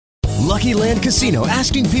Lucky Land Casino,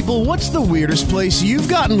 asking people, what's the weirdest place you've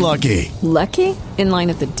gotten lucky? Lucky? In line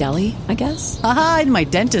at the deli, I guess? Aha, in my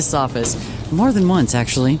dentist's office. More than once,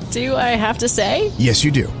 actually. Do I have to say? Yes,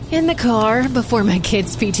 you do. In the car before my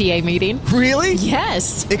kids' PTA meeting. Really?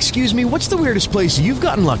 Yes. Excuse me, what's the weirdest place you've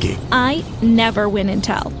gotten lucky? I never win and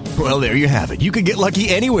tell. Well, there you have it. You can get lucky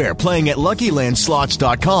anywhere, playing at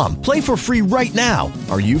LuckyLandSlots.com. Play for free right now.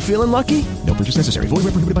 Are you feeling lucky? No purchase necessary. Void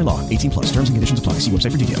where prohibited by law. 18 plus. Terms and conditions apply. See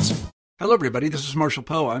website for details. Hello, everybody. This is Marshall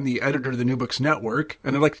Poe. I'm the editor of the New Books Network,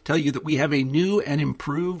 and I'd like to tell you that we have a new and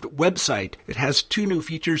improved website. It has 2 new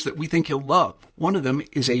features that we think you'll love. One of them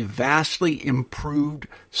is a vastly improved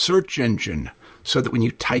search engine, so that when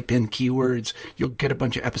you type in keywords, you'll get a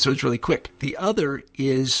bunch of episodes really quick. The other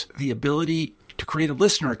is the ability to create a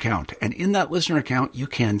listener account. And in that listener account, you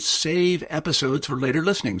can save episodes for later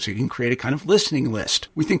listening. So you can create a kind of listening list.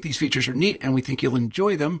 We think these features are neat and we think you'll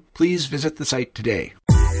enjoy them. Please visit the site today.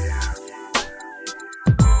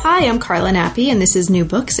 Hi, I'm Carla Nappi, and this is New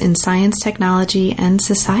Books in Science, Technology, and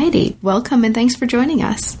Society. Welcome, and thanks for joining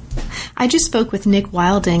us. I just spoke with Nick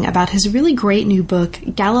Wilding about his really great new book,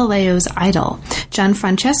 Galileo's Idol,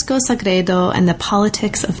 Gianfrancesco Sagredo and the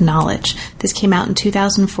Politics of Knowledge. This came out in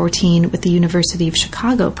 2014 with the University of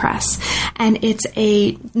Chicago Press. And it's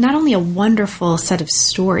not only a wonderful set of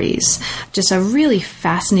stories, just a really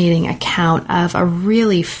fascinating account of a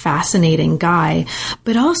really fascinating guy,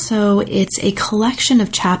 but also it's a collection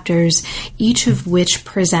of chapters, each of which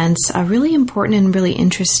presents a really important and really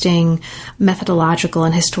interesting methodological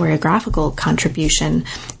and historiographical contribution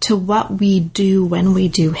to what we do when we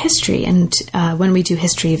do history, and when we do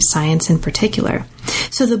history of science in particular.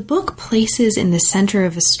 So the book places in the center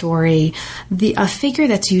of a story a figure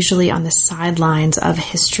that's usually on the sidelines of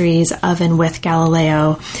histories of and with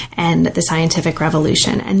Galileo and the scientific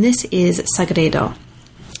revolution, and this is Sagredo.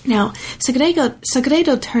 Now,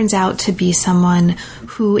 Sagredo turns out to be someone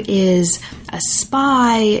who is a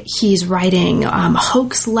spy. He's writing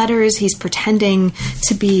hoax letters. He's pretending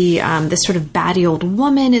to be this sort of batty old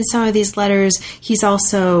woman in some of these letters. He's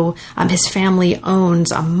also, his family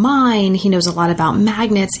owns a mine. He knows a lot about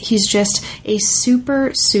magnets. He's just a super,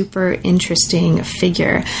 super interesting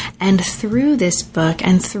figure. And through this book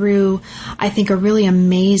and through, I think, a really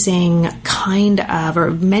amazing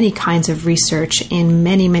many kinds of research in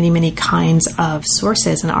many kinds of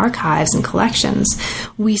sources and archives and collections,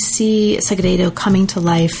 we see Sagredo coming to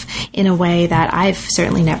life in a way that I've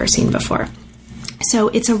certainly never seen before. So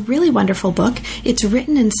it's a really wonderful book. It's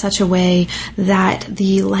written in such a way that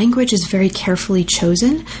the language is very carefully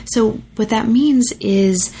chosen. So what that means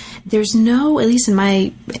is there's no, at least in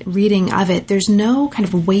my reading of it, there's no kind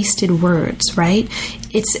of wasted words, right?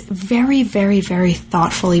 It's very, very, very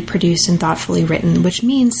thoughtfully produced and thoughtfully written, which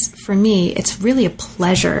means for me, it's really a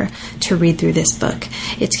pleasure to read through this book.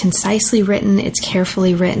 It's concisely written, it's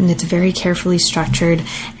carefully written, it's very carefully structured,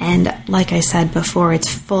 and like I said before,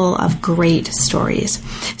 it's full of great stories.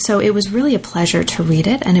 So it was really a pleasure to read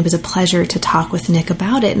it, and it was a pleasure to talk with Nick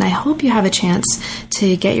about it, and I hope you have a chance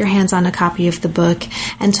to get your hands on a copy of the book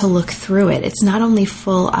and to look through it. It's not only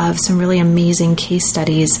full of some really amazing case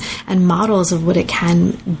studies and models of what it can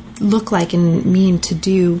look like and mean to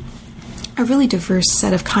do a really diverse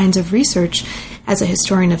set of kinds of research as a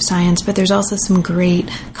historian of science, but there's also some great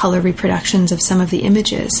color reproductions of some of the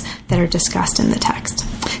images that are discussed in the text.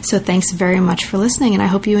 So thanks very much for listening, and I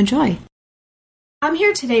hope you enjoy. I'm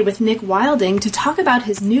here today with Nick Wilding to talk about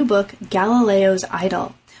his new book, Galileo's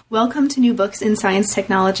Idol. Welcome to New Books in Science,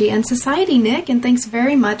 Technology, and Society, Nick, and thanks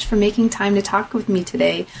very much for making time to talk with me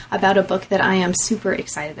today about a book that I am super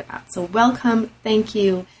excited about. So welcome, thank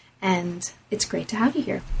you, and it's great to have you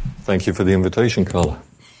here. Thank you for the invitation, Carla.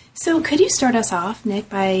 So could you start us off, Nick,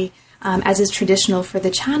 by, as is traditional for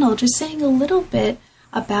the channel, just saying a little bit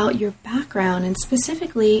about your background, and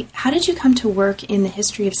specifically, how did you come to work in the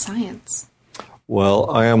history of science?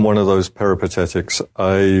 Well, I am one of those peripatetics.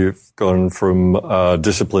 I've gone from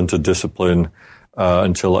discipline to discipline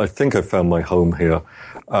until I think I found my home here.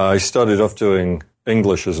 I started off doing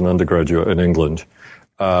English as an undergraduate in England,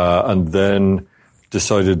 and then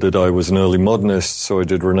decided that I was an early modernist, so I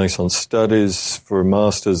did Renaissance studies for a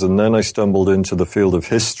master's, and then I stumbled into the field of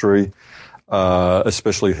history,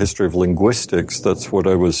 especially history of linguistics. That's what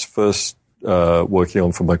I was first working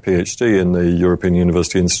on for my PhD in the European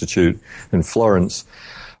University Institute in Florence.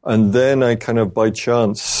 And then I kind of by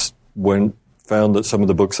chance found that some of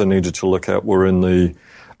the books I needed to look at were in the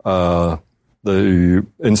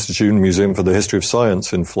Institute and Museum for the History of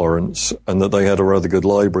Science in Florence, and that they had a rather good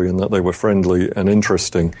library and that they were friendly and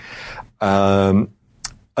interesting. And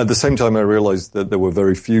at the same time, I realized that there were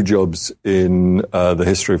very few jobs in the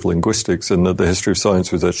history of linguistics, and that the history of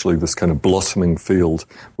science was actually this kind of blossoming field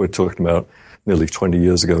we're talking about nearly 20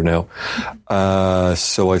 years ago now.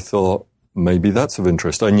 So I thought, maybe that's of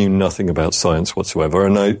interest. I knew nothing about science whatsoever,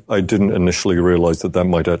 and I didn't initially realize that that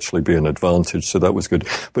might actually be an advantage, so that was good.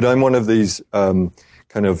 But I'm one of these I'm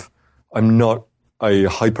not a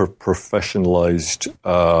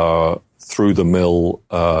hyper-professionalized, through-the-mill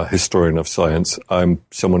historian of science. I'm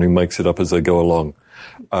someone who makes it up as they go along,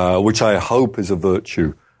 which I hope is a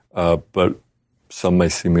virtue, but some may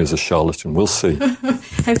see me as a charlatan. We'll see.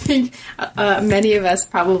 I think many of us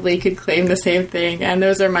probably could claim the same thing, and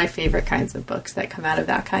those are my favorite kinds of books that come out of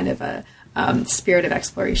that kind of a spirit of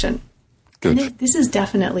exploration. Good. And this is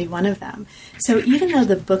definitely one of them. So even though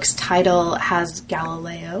the book's title has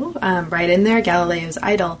Galileo right in there, Galileo's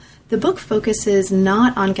Idol, the book focuses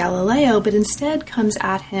not on Galileo, but instead comes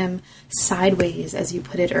at him sideways, as you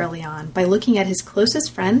put it early on, by looking at his closest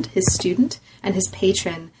friend, his student, and his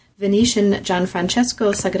patron, Venetian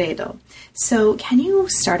Gianfrancesco Sagredo. So can you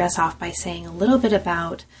start us off by saying a little bit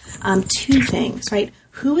about two things, right?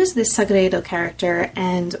 Who is this Sagredo character,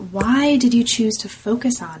 and why did you choose to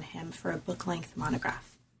focus on him for a book-length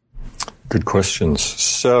monograph? Good questions.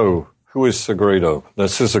 So, who is Sagredo?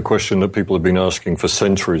 This is a question that people have been asking for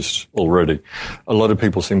centuries already. A lot of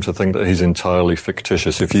people seem to think that he's entirely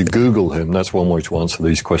fictitious. If you Google him, that's one way to answer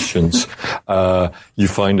these questions. You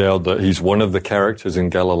find out that he's one of the characters in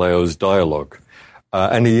Galileo's dialogue.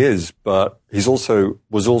 And he is, but was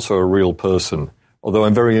also a real person. Although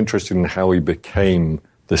I'm very interested in how he became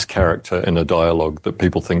this character in a dialogue that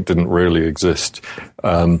people think didn't really exist.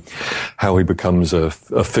 How he becomes a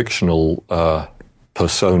fictional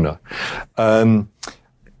persona. The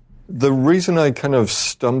reason I kind of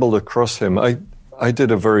stumbled across him, I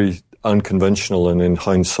did a very unconventional and, in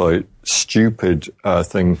hindsight, stupid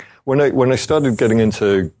thing. When I started getting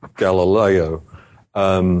into Galileo,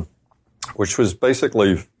 which was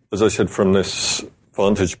basically, as I said, from this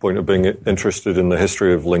vantage point of being interested in the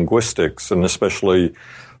history of linguistics, and especially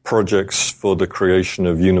projects for the creation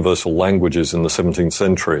of universal languages in the 17th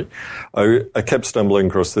century, I kept stumbling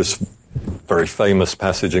across this very famous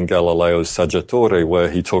passage in Galileo's Saggiatore, where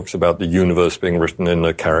he talks about the universe being written in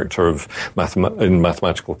a character of in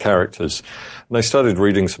mathematical characters. And I started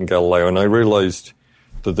reading some Galileo, and I realized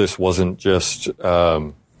that this wasn't just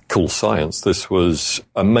cool science. This was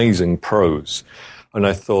amazing prose. And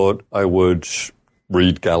I thought I would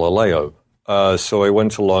read Galileo. So I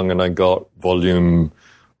went along and I got volume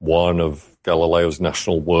 1 of Galileo's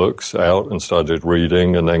national works out and started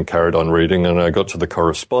reading, and then carried on reading. And I got to the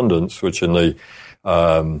correspondence, which in the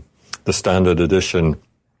standard edition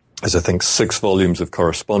is, I think, 6 volumes of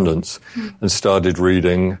correspondence, and started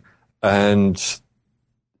reading. And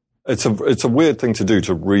it's a weird thing to do,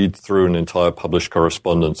 to read through an entire published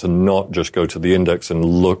correspondence and not just go to the index and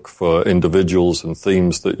look for individuals and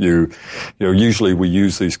themes that usually we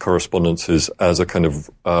use these correspondences as a kind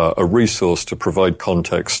of a resource to provide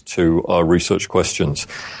context to our research questions.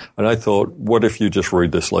 And I thought, what if you just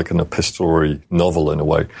read this like an epistolary novel in a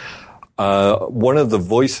way? One of the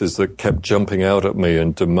voices that kept jumping out at me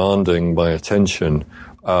and demanding my attention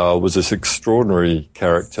was this extraordinary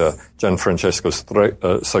character, Gianfrancesco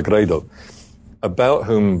Sagredo, about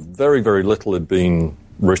whom very, very little had been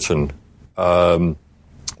written. The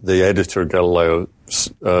editor of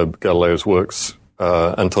Galileo's works,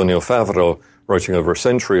 Antonio Favero, writing over a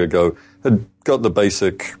century ago, had got the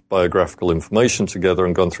basic biographical information together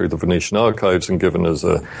and gone through the Venetian archives and given us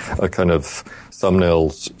a kind of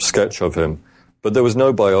thumbnail sketch of him. But there was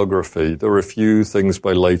no biography. There were a few things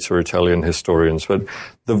by later Italian historians, but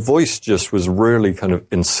the voice just was really kind of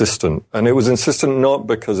insistent. And it was insistent not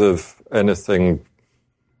because of anything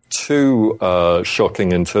too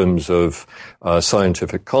shocking in terms of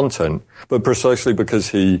scientific content, but precisely because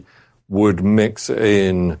he would mix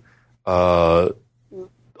in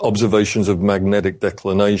observations of magnetic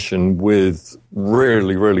declination with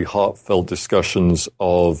really, really heartfelt discussions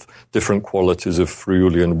of different qualities of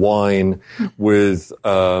Friulian wine, with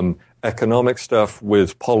economic stuff,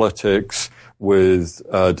 with politics, with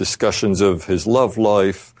discussions of his love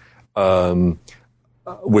life,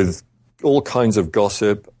 with all kinds of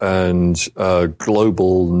gossip and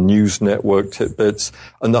global news network tidbits.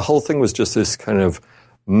 And the whole thing was just this kind of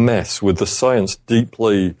mess, with the science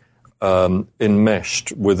deeply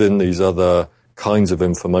enmeshed within these other kinds of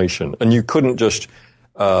information. And you couldn't just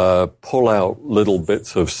pull out little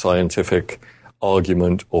bits of scientific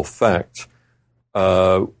argument or fact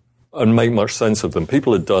and make much sense of them.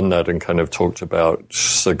 People had done that and kind of talked about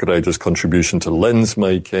Sagredo's contribution to lens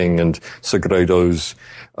making and Sagredo's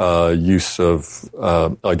use of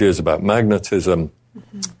ideas about magnetism.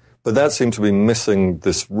 Mm-hmm. But that seemed to be missing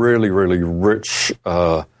this really, really rich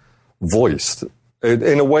voice.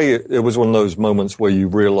 In a way, it was one of those moments where you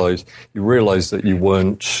realize that you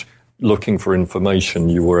weren't looking for information.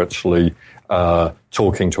 You were actually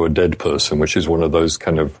talking to a dead person, which is one of those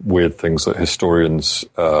kind of weird things that historians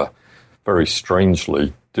very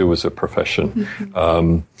strangely do as a profession.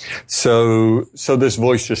 Mm-hmm. So this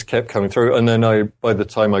voice just kept coming through. And then by the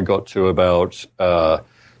time I got to about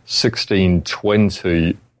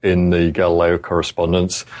 1620 in the Galileo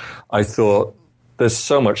correspondence, I thought, there's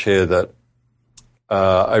so much here that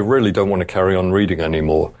I really don't want to carry on reading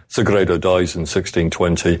anymore. Sagredo dies in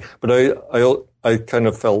 1620, but I kind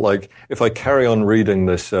of felt like if I carry on reading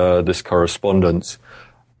this correspondence,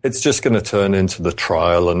 it's just going to turn into the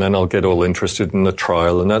trial, and then I'll get all interested in the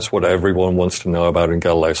trial, and that's what everyone wants to know about in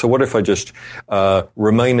Galileo. So what if I just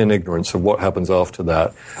remain in ignorance of what happens after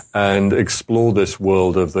that and explore this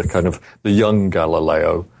world of the kind of the young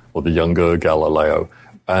Galileo, or the younger Galileo,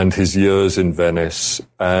 and his years in Venice,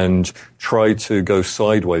 and try to go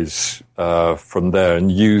sideways from there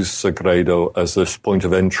and use Sagredo as this point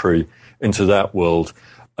of entry into that world,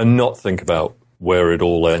 and not think about where it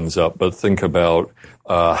all ends up, but think about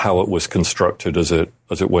how it was constructed as it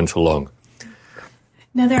went along.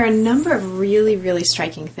 Now, there are a number of really, really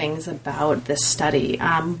striking things about this study.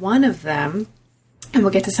 One of them, and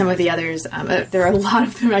we'll get to some of the others, there are a lot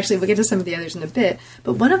of them actually, we'll get to some of the others in a bit,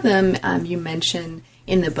 but one of them you mention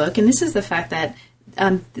in the book, and this is the fact that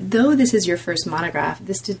though this is your first monograph,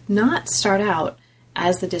 this did not start out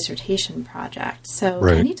as the dissertation project. So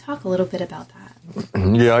right. Can you talk a little bit about that?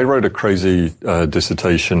 Yeah, I wrote a crazy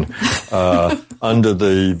dissertation under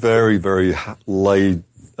the very, very laid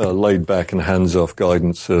back and hands-off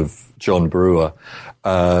guidance of John Brewer,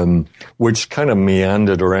 which kind of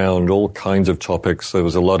meandered around all kinds of topics. There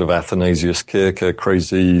was a lot of Athanasius Kircher,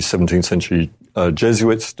 crazy 17th century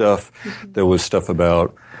Jesuit stuff. Mm-hmm. There was stuff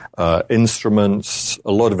about instruments.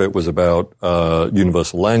 A lot of it was about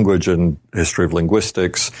universal language and history of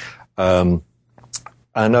linguistics.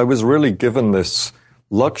 And I was really given this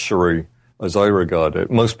luxury, as I regard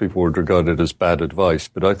it. Most people would regard it as bad advice,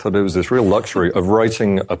 but I thought it was this real luxury of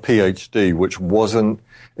writing a PhD, which wasn't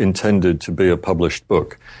intended to be a published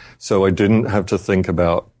book. So I didn't have to think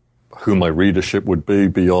about who my readership would be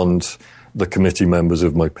beyond the committee members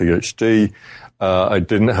of my PhD. I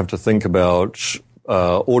didn't have to think about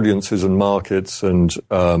audiences and markets and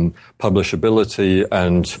publishability.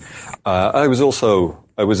 And I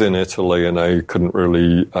was in Italy, and I couldn't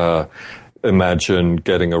really imagine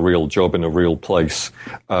getting a real job in a real place.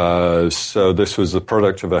 So this was the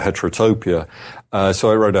product of a heterotopia.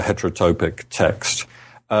 So I wrote a heterotopic text.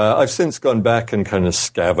 I've since gone back and kind of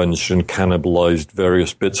scavenged and cannibalized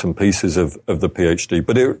various bits and pieces of the PhD,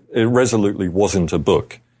 but it resolutely wasn't a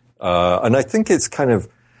book. And I think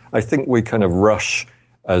we kind of rush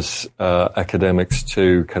as academics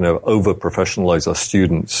to kind of over-professionalize our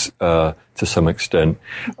students to some extent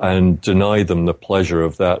and deny them the pleasure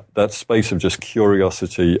of that space of just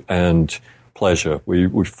curiosity and pleasure.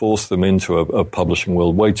 We force them into a publishing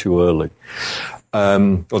world way too early.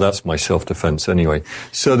 Well, that's my self-defense anyway.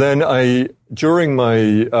 So then during my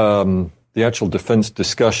the actual defense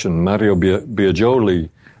discussion, Mario Biagioli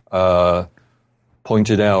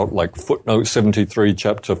pointed out, like footnote 73,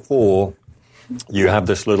 chapter 4, you have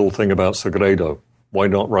this little thing about Sagredo. Why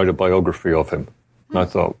not write a biography of him? And I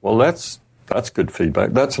thought, well, that's good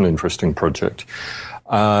feedback. That's an interesting project.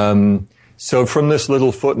 So from this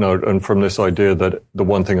little footnote and from this idea that the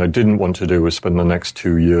one thing I didn't want to do was spend the next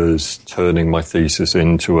 2 years turning my thesis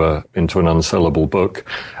into an unsellable book,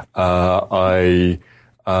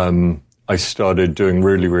 I started doing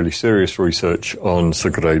really, really serious research on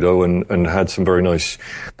Sagredo and had some very nice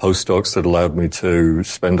postdocs that allowed me to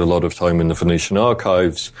spend a lot of time in the Venetian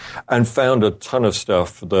archives and found a ton of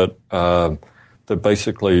stuff that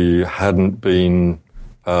basically hadn't been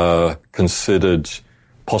considered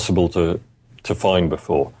possible to find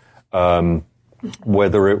before.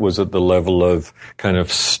 Whether it was at the level of kind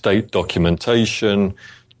of state documentation,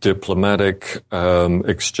 diplomatic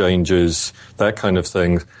exchanges, that kind of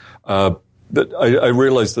thing. But I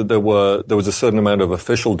realized that there was a certain amount of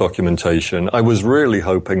official documentation. I was really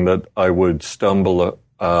hoping that I would stumble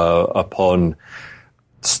upon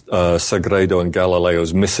Sagredo and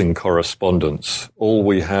Galileo's missing correspondence. All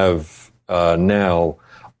we have now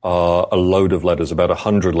are a load of letters, about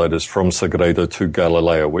 100 letters from Sagredo to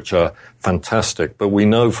Galileo, which are fantastic. But we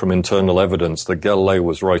know from internal evidence that Galileo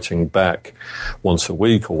was writing back once a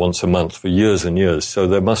week or once a month for years and years. So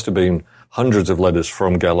there must have been hundreds of letters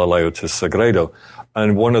from Galileo to Sagredo.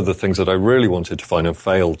 And one of the things that I really wanted to find and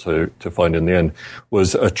failed to find in the end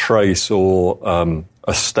was a trace or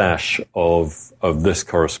a stash of this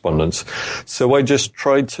correspondence. So I just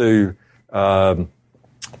tried to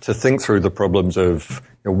think through the problems of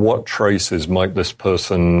what traces might this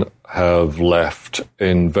person have left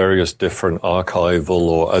in various different archival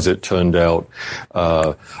or, as it turned out,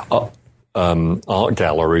 art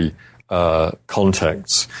gallery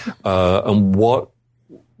contexts, and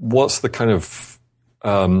what's the kind of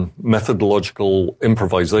methodological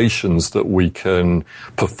improvisations that we can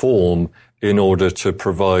perform in order to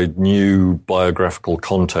provide new biographical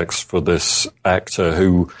context for this actor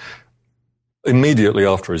who immediately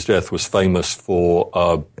after his death was famous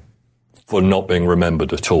for not being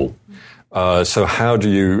remembered at all. So how do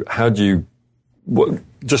you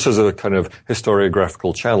just as a kind of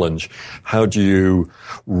historiographical challenge, how do you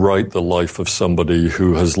write the life of somebody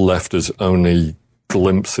who has left us only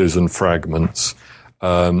glimpses and fragments?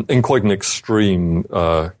 In quite an extreme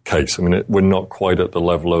case. I mean, we're not quite at the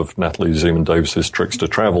level of Natalie Zemon Davis's Trickster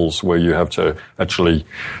Travels, where you have to actually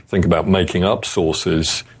think about making up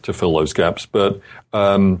sources to fill those gaps. But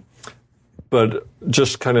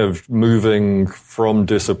just kind of moving from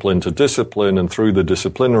discipline to discipline and through the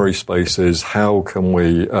disciplinary spaces, how can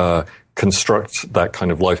we construct that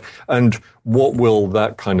kind of life? And what will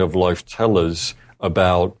that kind of life tell us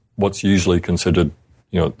about what's usually considered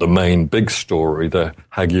the main big story, the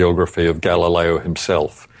hagiography of Galileo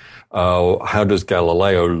himself? How does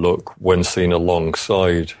Galileo look when seen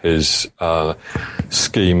alongside his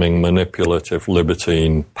scheming, manipulative,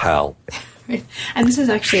 libertine pal? And this is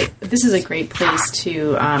a great place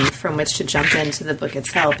to from which to jump into the book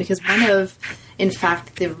itself, because one of, in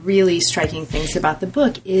fact, the really striking things about the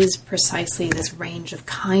book is precisely this range of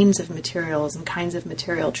kinds of materials and kinds of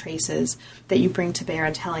material traces that you bring to bear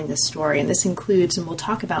in telling this story. And this includes, and we'll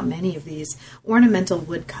talk about many of these, ornamental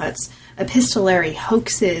woodcuts, epistolary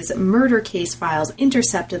hoaxes, murder case files,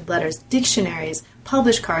 intercepted letters, dictionaries,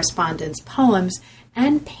 published correspondence, poems,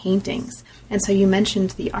 and paintings. And so you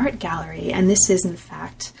mentioned the art gallery, and this is, in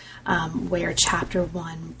fact, where Chapter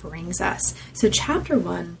 1 brings us. So Chapter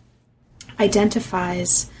 1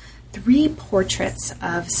 identifies 3 portraits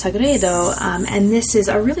of Sagredo, and this is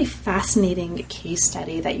a really fascinating case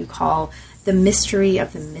study that you call The Mystery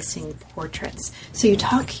of the Missing Portraits. So you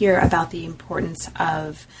talk here about the importance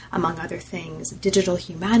of, among other things, digital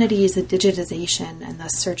humanities, the digitization and the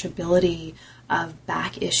searchability of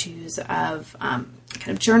back issues of kind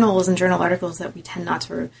of journals and journal articles that we tend not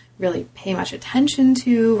to really pay much attention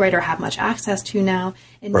to, right, or have much access to now,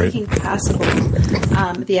 in making possible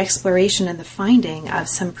the exploration and the finding of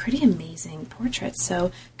some pretty amazing portraits.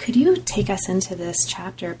 So could you take us into this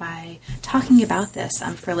chapter by talking about this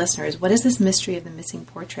for listeners? What is this mystery of the missing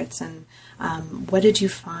portraits, and what did you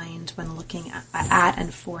find when looking at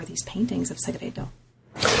and for these paintings of Sagredo?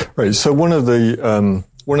 Right. So one of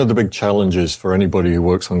the big challenges for anybody who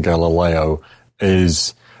works on Galileo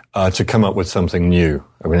is to come up with something new.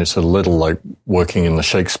 I mean, it's a little like working in the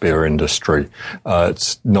Shakespeare industry.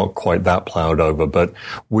 It's not quite that plowed over, but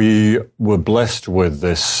we were blessed with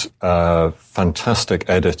this fantastic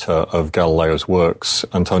editor of Galileo's works,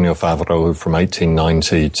 Antonio Favero, who from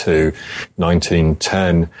 1890 to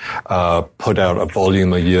 1910 put out a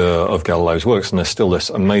volume a year of Galileo's works, and there's still this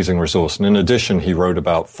amazing resource. And in addition, he wrote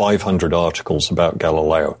about 500 articles about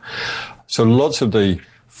Galileo. So lots of the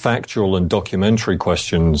factual and documentary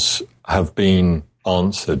questions have been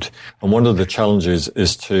answered. And one of the challenges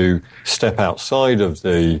is to step outside of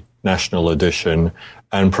the national edition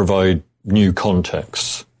and provide new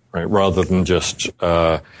contexts, right? Rather than just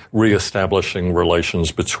re-establishing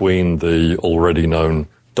relations between the already known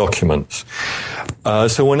documents.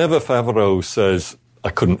 So whenever Favero says, I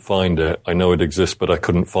couldn't find it, I know it exists, but I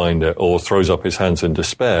couldn't find it, or throws up his hands in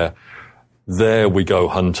despair, there we go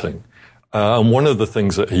hunting. And one of the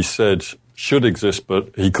things that he said should exist,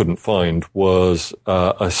 but he couldn't find, was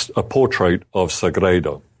a portrait of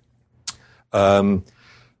Sagredo.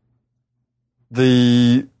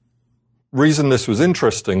 The reason this was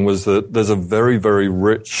interesting was that there's a very, very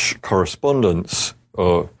rich correspondence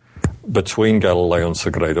between Galileo and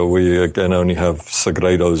Sagredo. We, again, only have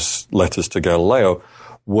Sagredo's letters to Galileo,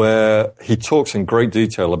 where he talks in great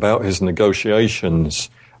detail about his negotiations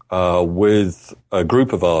with a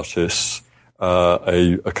group of artists,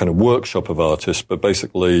 a kind of workshop of artists, but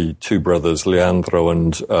basically 2 brothers, Leandro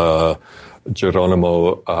and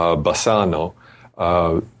Geronimo Bassano,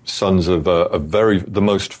 sons of the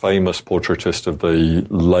most famous portraitist of the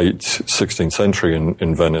late 16th century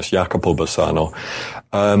in Venice, Jacopo Bassano.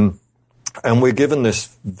 And we're given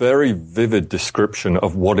this very vivid description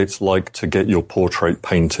of what it's like to get your portrait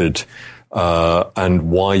painted, and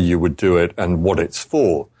why you would do it and what it's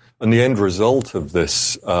for. And the end result of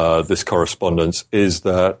this correspondence is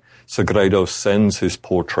that Sagredo sends his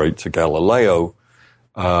portrait to Galileo,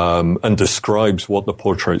 and describes what the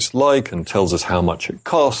portrait's like and tells us how much it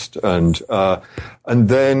cost. And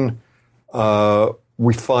then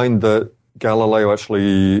we find that Galileo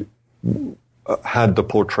actually had the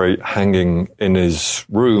portrait hanging in his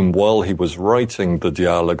room while he was writing the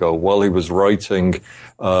Dialogo, while he was writing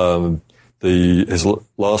his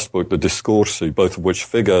last book, the Discorsi, both of which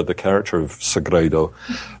figure the character of Sagredo.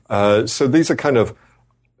 So these are kind of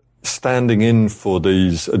standing in for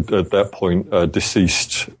these, at that point,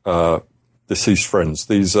 deceased friends.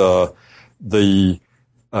 These are the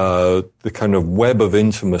kind of web of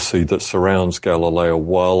intimacy that surrounds Galileo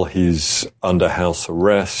while he's under house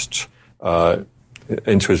arrest,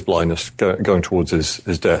 into his blindness, going towards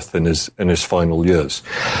his death in his final years.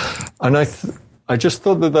 And I just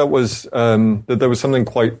thought that was that there was something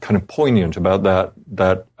quite kind of poignant about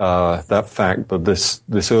that fact, that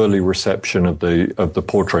this early reception of the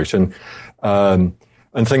portrait, and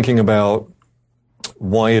thinking about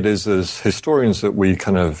why it is as historians that we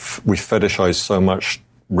fetishize so much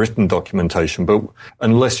written documentation, but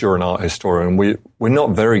unless you're an art historian, we're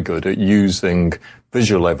not very good at using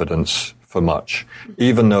visual evidence for much,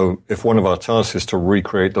 even though if one of our tasks is to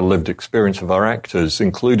recreate the lived experience of our actors,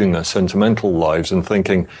 including their sentimental lives, and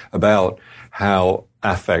thinking about how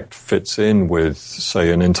affect fits in with,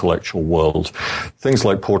 say, an intellectual world, things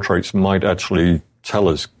like portraits might actually tell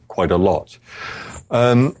us quite a lot.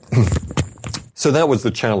 So that was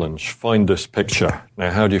the challenge. Find this picture. Now,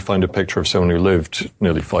 how do you find a picture of someone who lived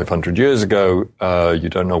nearly 500 years ago? You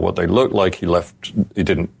don't know what they look like.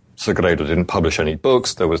 Sagredo didn't publish any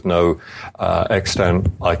books. There was no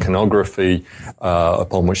extant iconography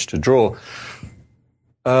upon which to draw.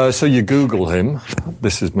 So you Google him.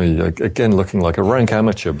 This is me, again, looking like a rank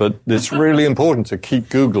amateur, but it's really important to keep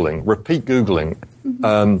Googling, repeat Googling.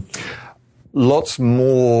 Lots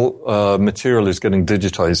more material is getting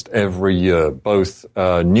digitized every year, both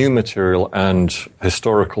new material and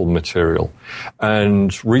historical material.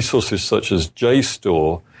 And resources such as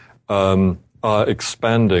JSTOR are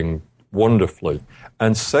expanding wonderfully.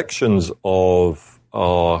 And sections of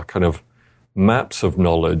our kind of maps of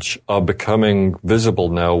knowledge are becoming visible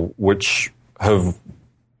now, which have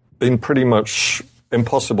been pretty much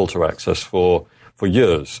impossible to access for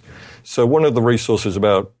years. So one of the resources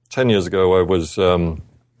about 10 years ago,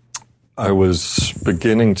 I was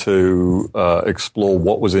beginning to explore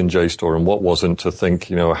what was in JSTOR and what wasn't, to think,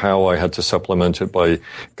 how I had to supplement it by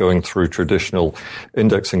going through traditional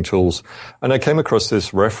indexing tools. And I came across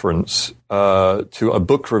this reference to a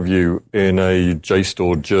book review in a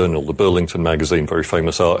JSTOR journal, the Burlington Magazine, very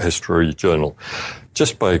famous art history journal,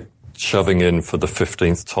 just by shoving in for the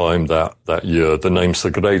 15th time that year the name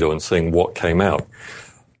Sagredo and seeing what came out.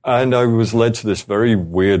 And I was led to this very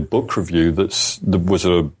weird book review that was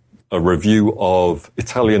a review of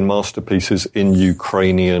Italian masterpieces in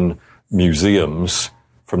Ukrainian museums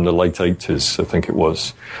from the late 80s, I think it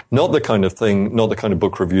was. Not the kind of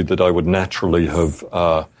book review that I would naturally have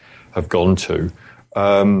gone to.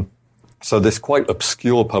 So this quite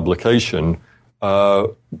obscure publication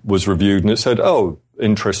was reviewed, and it said, "Oh,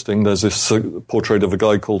 interesting, there's this portrait of a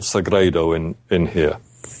guy called Sagredo in here."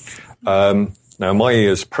 Now, my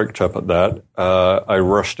ears pricked up at that. I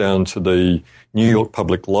rushed down to the New York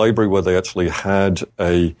Public Library, where they actually had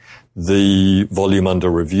the volume under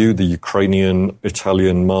review, the Ukrainian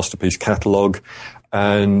Italian masterpiece catalog,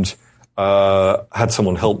 and had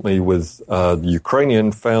someone help me with the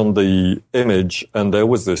Ukrainian, found the image, and there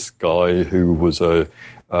was this guy who was a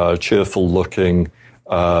cheerful-looking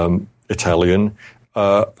Italian,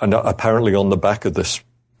 and apparently on the back of this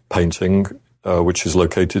painting, which is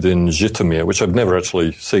located in Zhytomyr, which I've never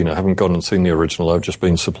actually seen. I haven't gone and seen the original. I've just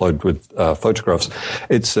been supplied with photographs.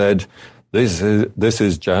 It said, "This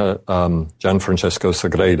is Gianfrancesco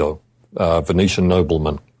Sagredo, Venetian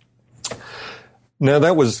nobleman." Now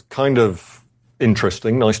that was kind of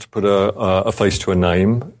interesting, nice to put a face to a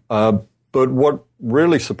name. But what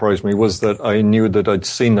really surprised me was that I knew that I'd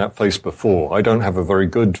seen that face before. I don't have a very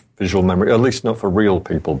good visual memory, at least not for real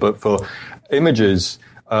people, but for images,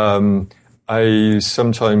 I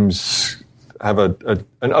sometimes have an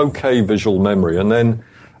okay visual memory, and then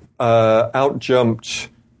out jumped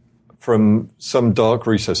from some dark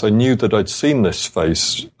recess, I knew that I'd seen this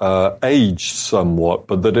face, aged somewhat,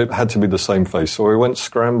 but that it had to be the same face. So I went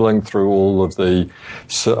scrambling through all of the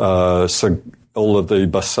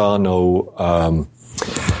Bassano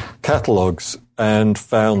catalogues and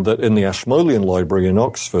found that in the Ashmolean Library in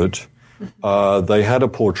Oxford, they had a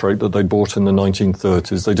portrait that they bought in the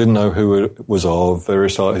 1930s. They didn't know who it was of.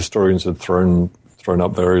 Various art historians had thrown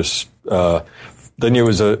up various. They knew it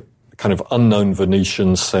was a kind of unknown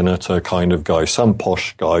Venetian senator kind of guy, some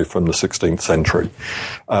posh guy from the 16th century.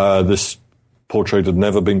 This portrait had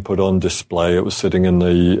never been put on display. It was sitting in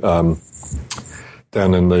the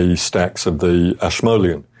down in the stacks of the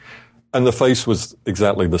Ashmolean, and the face was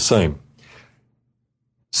exactly the same.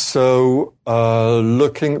 So,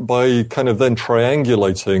 looking by kind of then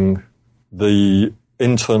triangulating the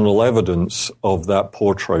internal evidence of that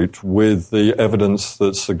portrait with the evidence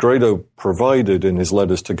that Sagredo provided in his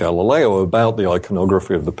letters to Galileo about the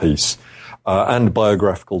iconography of the piece and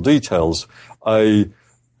biographical details, I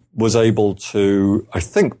was able to, I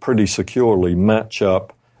think, pretty securely match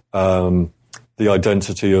up the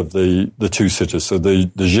identity of the two sitters. So the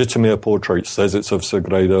Żytomir portrait says it's of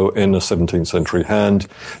Sagredo in a 17th century hand.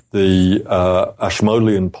 The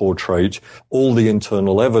Ashmolean portrait, all the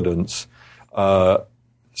internal evidence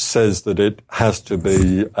says that it has to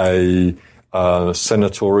be a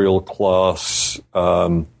senatorial class,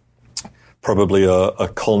 probably a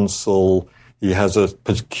consul. He has a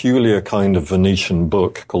peculiar kind of Venetian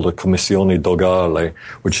book called a Commissione Dogale,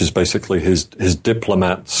 which is basically his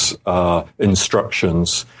diplomat's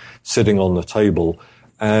instructions sitting on the table.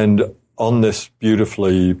 And on this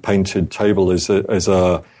beautifully painted table is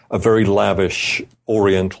a very lavish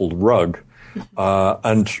Oriental rug.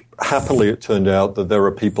 And happily, it turned out that there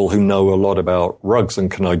are people who know a lot about rugs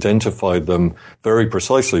and can identify them very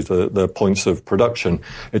precisely, the points of production.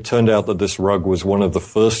 It turned out that this rug was one of the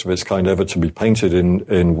first of its kind ever to be painted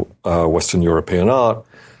in Western European art,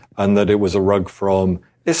 and that it was a rug from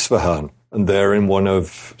Isfahan. And there in one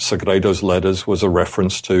of Sagredo's letters was a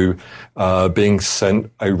reference to being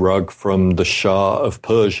sent a rug from the Shah of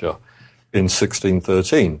Persia in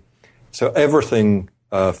 1613. So everything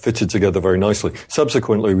fitted together very nicely.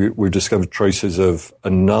 Subsequently, we discovered traces of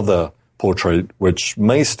another portrait, which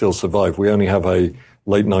may still survive. We only have a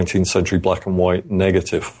late 19th century black and white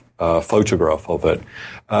negative photograph of it.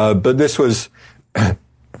 But this was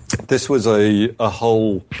a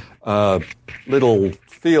whole little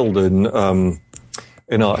field in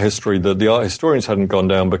art history that the art historians hadn't gone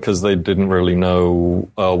down because they didn't really know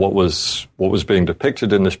what was being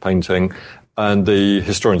depicted in this painting. And the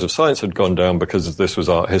historians of science had gone down because this was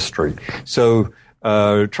art history. So,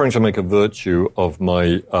 trying to make a virtue of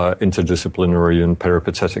my interdisciplinary and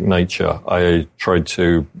peripatetic nature, I tried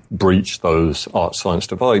to breach those art-science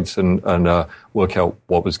divides and work out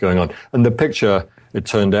what was going on. And the picture, it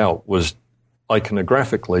turned out, was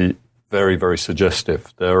iconographically very, very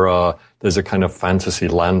suggestive. There's a kind of fantasy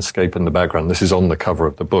landscape in the background. This is on the cover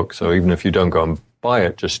of the book, so even if you don't go and buy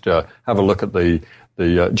it, just have a look at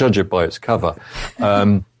judge it by its cover.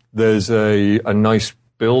 There's a nice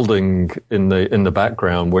building in the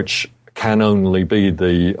background, which can only be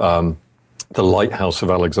the lighthouse of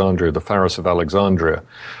Alexandria, the Pharos of Alexandria.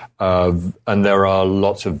 And there are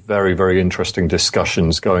lots of very, very interesting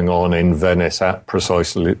discussions going on in Venice at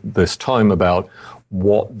precisely this time about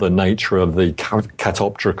what the nature of the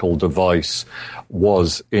catoptrical device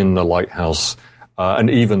was in the lighthouse, and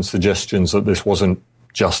even suggestions that this wasn't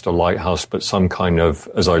just a lighthouse, but some kind of,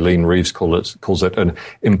 as Eileen Reeves calls it, an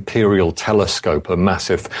imperial telescope, a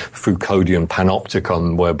massive Foucauldian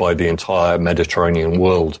panopticon whereby the entire Mediterranean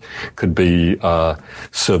world could be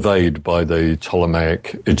surveyed by the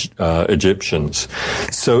Ptolemaic Egyptians.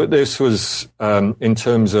 So this was, in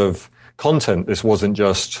terms of content, this wasn't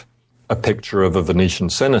just a picture of a Venetian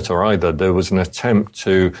senator either. There was an attempt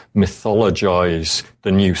to mythologize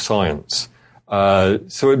the new science.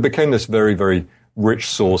 So it became this very, very rich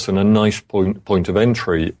source and a nice point of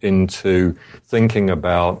entry into thinking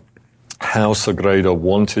about how Sagredo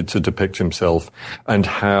wanted to depict himself and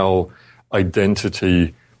how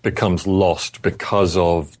identity becomes lost because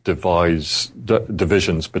of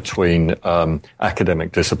divisions between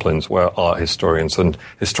academic disciplines, where art historians and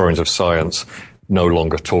historians of science no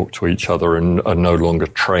longer talk to each other and are no longer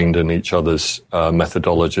trained in each other's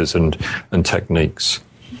methodologies and techniques.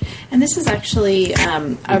 And this is actually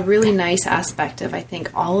a really nice aspect of, I think,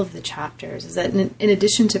 all of the chapters, is that in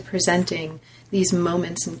addition to presenting these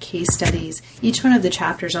moments and case studies. Each one of the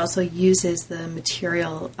chapters also uses the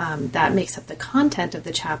material that makes up the content of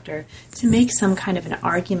the chapter to make some kind of an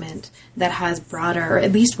argument that has broader, or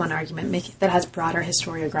at least one argument that has broader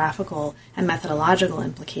historiographical and methodological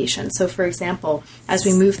implications. So, for example, as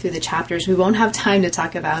we move through the chapters, we won't have time to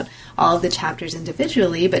talk about all of the chapters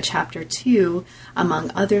individually, but Chapter 2, among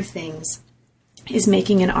other things, is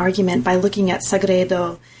making an argument by looking at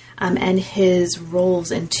Sagredo and his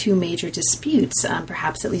roles in two major disputes.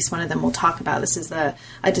 Perhaps at least one of them we'll talk about. This is a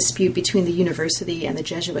dispute between the university and the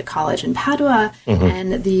Jesuit college in Padua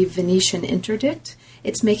and the Venetian interdict.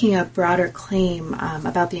 It's making a broader claim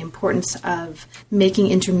about the importance of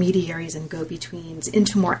making intermediaries and go-betweens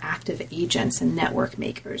into more active agents and network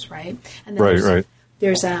makers, right? And then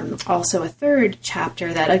There's also a third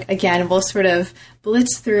chapter that, again, we'll sort of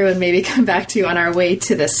blitz through and maybe come back to on our way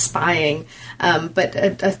to the spying, but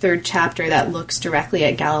a third chapter that looks directly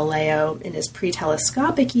at Galileo in his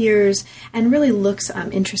pre-telescopic years and really looks,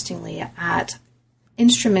 interestingly, at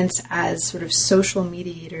instruments as sort of social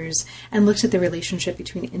mediators and looks at the relationship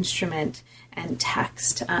between instrument and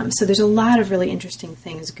text. So there's a lot of really interesting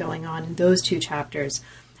things going on in those two chapters.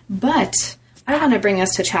 But I want to bring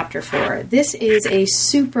us to Chapter 4. This is a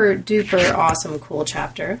super duper awesome, cool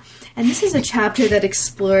chapter. And this is a chapter that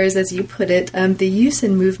explores, as you put it, the use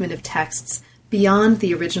and movement of texts beyond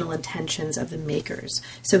the original intentions of the makers.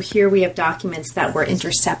 So here we have documents that were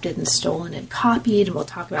intercepted and stolen and copied, and we'll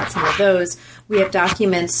talk about some of those. We have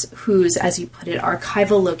documents whose, as you put it,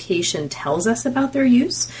 archival location tells us about their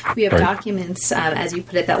use. We have documents, as you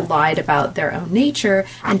put it, that lied about their own nature,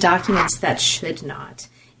 and documents that should not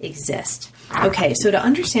exist. Okay, so to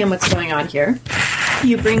understand what's going on here,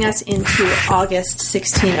 you bring us into August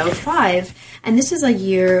 1605, and this is a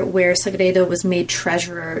year where Sagredo was made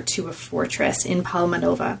treasurer to a fortress in Palma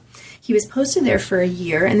Nova. He was posted there for a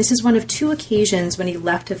year, and this is one of two occasions when he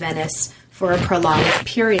left to Venice for a prolonged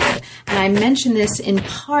period. And I mention this in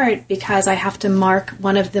part because I have to mark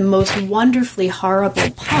one of the most wonderfully horrible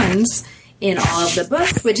puns in all of the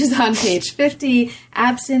book, which is on page 50.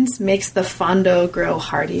 Absence makes the fondo grow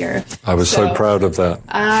hardier. I was so proud of that.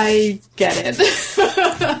 I get it.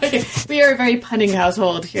 Okay. We are a very punning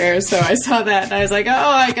household here, so I saw that and I was like, oh,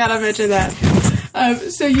 I gotta mention that.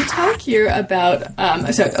 So you talk here about,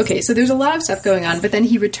 so there's a lot of stuff going on, but then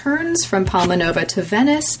he returns from Palma Nova to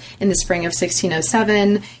Venice in the spring of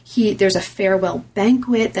 1607. There's a farewell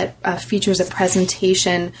banquet that features a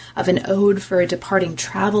presentation of an ode for a departing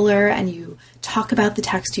traveler, and you talk about the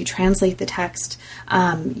text, you translate the text,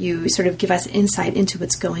 you sort of give us insight into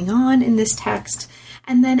what's going on in this text.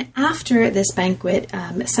 And then after this banquet,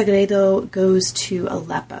 Sagredo goes to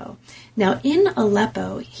Aleppo. Now, in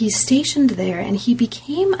Aleppo, he's stationed there, and he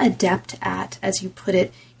became adept at, as you put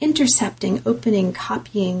it, intercepting, opening,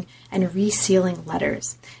 copying, and resealing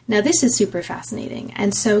letters. Now, this is super fascinating.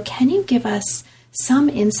 And so can you give us some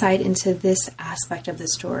insight into this aspect of the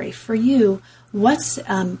story? For you, what's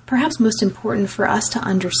perhaps most important for us to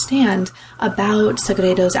understand about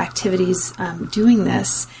Sagredo's activities doing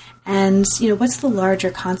this? And, what's the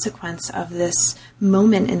larger consequence of this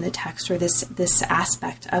moment in the text, or this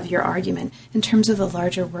aspect of your argument in terms of the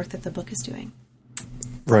larger work that the book is doing?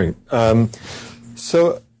 Right.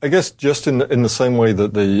 So I guess just in the same way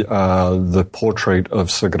that the portrait of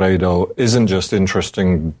Sagredo isn't just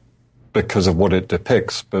interesting because of what it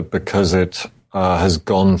depicts, but because it has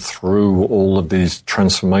gone through all of these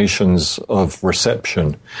transformations of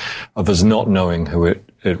reception, of us not knowing who it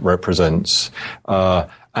represents,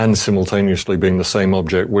 and simultaneously being the same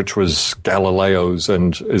object, which was Galileo's,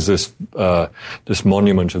 and is this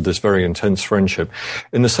monument of this very intense friendship.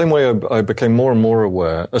 In the same way, I became more and more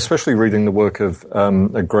aware, especially reading the work of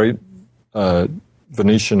a great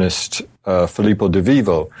Venetianist, Filippo de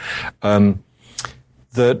Vivo,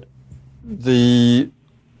 that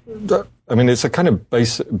it's a kind of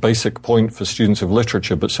basic point for students of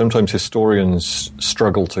literature, but sometimes historians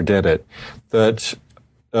struggle to get it, that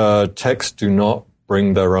texts do not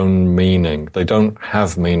bring their own meaning. They don't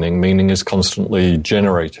have meaning. Meaning is constantly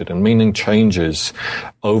generated, and meaning changes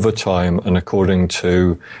over time and according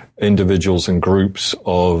to individuals and groups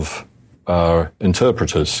of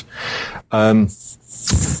interpreters.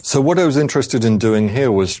 So what I was interested in doing here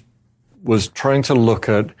was trying to look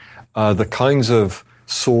at the kinds of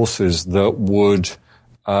sources that would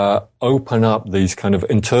open up these kind of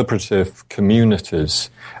interpretive communities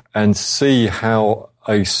and see how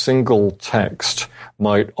a single text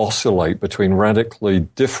might oscillate between radically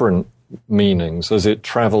different meanings as it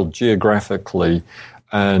traveled geographically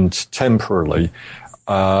and temporally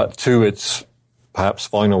to its perhaps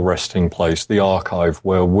final resting place, the archive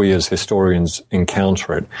where we as historians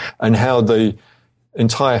encounter it, and how the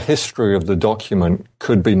entire history of the document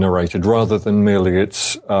could be narrated rather than merely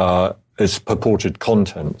its purported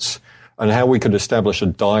contents, and how we could establish a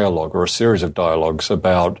dialogue or a series of dialogues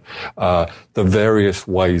about the various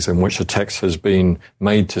ways in which a text has been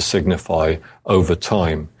made to signify over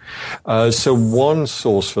time. So one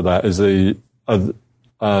source for that is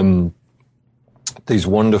these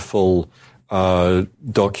wonderful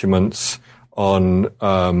documents on,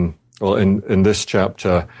 in this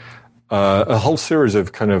chapter, a whole series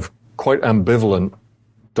of kind of quite ambivalent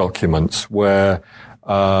documents where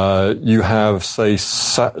you have, say,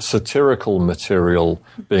 satirical material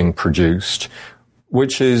being produced,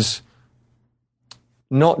 which is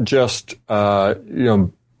not just,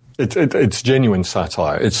 it's genuine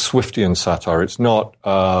satire. It's Swiftian satire. It's not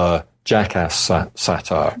jackass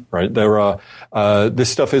satire, right? This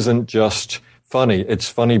stuff isn't just funny. It's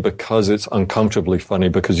funny because it's uncomfortably funny,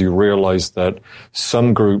 because you realize that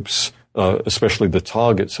some groups, especially the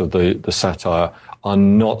targets of the satire, are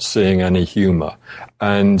not seeing any humor.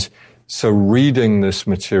 And so reading this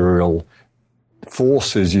material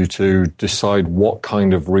forces you to decide what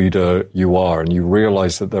kind of reader you are, and you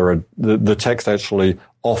realize that the text actually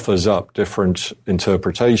offers up different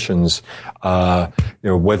interpretations,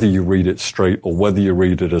 whether you read it straight or whether you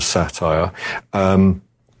read it as satire.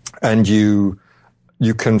 And you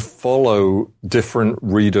can follow different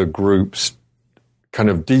reader groups kind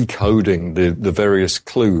of decoding the various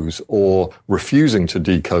clues, or refusing to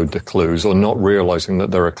decode the clues, or not realizing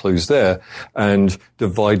that there are clues there, and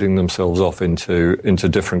dividing themselves off into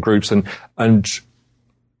different groups. And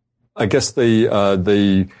I guess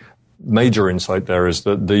the major insight there is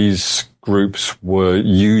that these groups were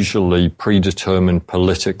usually predetermined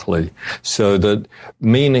politically, so that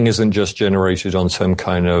meaning isn't just generated on some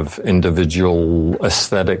kind of individual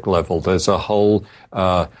aesthetic level. There's a whole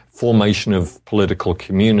formation of political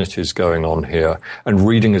communities going on here, and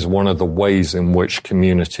reading is one of the ways in which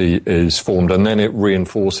community is formed, and then it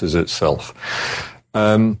reinforces itself.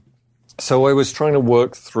 So I was trying to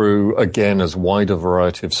work through, again, as wide a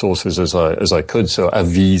variety of sources as I could. So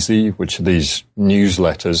Avisi, which are these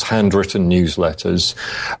newsletters, handwritten newsletters,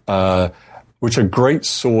 which are great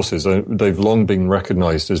sources. They've long been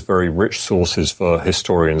recognized as very rich sources for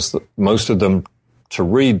historians. Most of them, to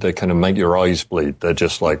read, they kind of make your eyes bleed. They're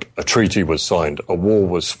just like, a treaty was signed, a war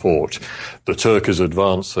was fought, the Turk is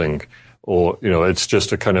advancing, or, it's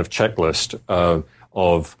just a kind of checklist of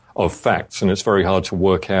facts, and it's very hard to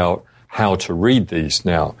work out how to read these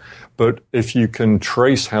now. But if you can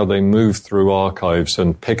trace how they move through archives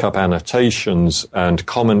and pick up annotations and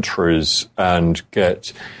commentaries and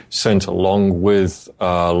get sent along with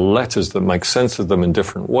letters that make sense of them in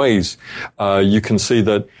different ways, you can see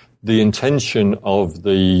that the intention of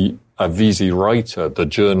the Avisi writer, the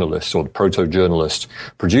journalist or the proto-journalist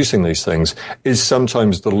producing these things, is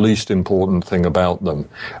sometimes the least important thing about them.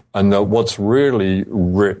 And that what's really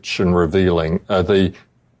rich and revealing are the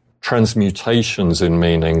transmutations in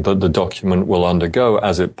meaning that the document will undergo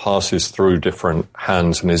as it passes through different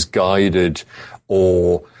hands and is guided,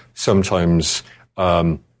 or sometimes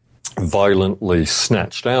violently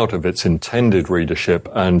snatched out of its intended readership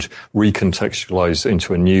and recontextualized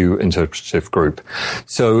into a new interpretive group.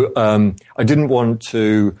 So I didn't want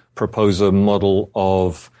to propose a model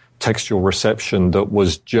of textual reception that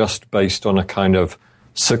was just based on a kind of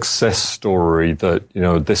success story that,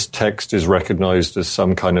 this text is recognized as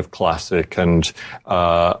some kind of classic, and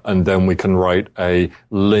then we can write a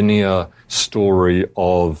linear story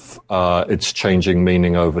of its changing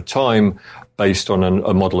meaning over time based on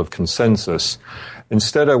a model of consensus.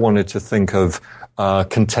 Instead, I wanted to think of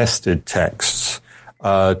contested texts,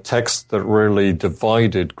 texts that really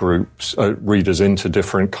divided groups, readers into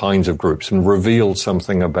different kinds of groups and revealed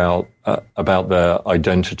something about their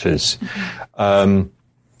identities.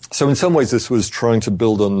 So in some ways, this was trying to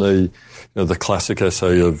build on the classic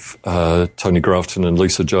essay of Tony Grafton and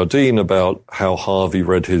Lisa Jardine about how Harvey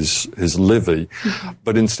read his Livy.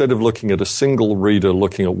 But instead of looking at a single reader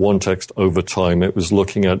looking at one text over time, it was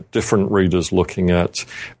looking at different readers looking at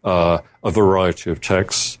a variety of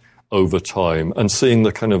texts over time and seeing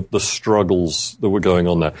the kind of the struggles that were going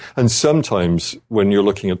on there. And sometimes when you're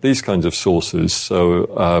looking at these kinds of sources,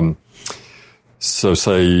 so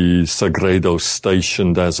say Sagredo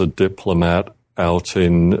stationed as a diplomat out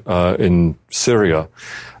in Syria,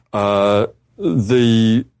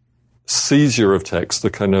 the seizure of text,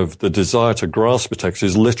 the desire to grasp a text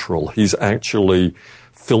is literal. He's actually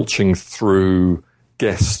filching through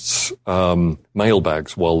guests'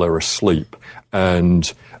 mailbags while they're asleep.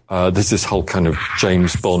 And there's this whole kind of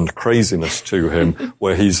James Bond craziness to him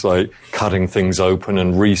where he's like cutting things open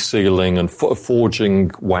and resealing and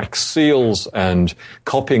forging wax seals and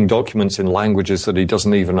copying documents in languages that he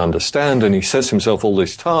doesn't even understand. And he sets himself all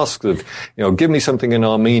these tasks of, give me something in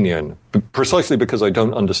Armenian, precisely because I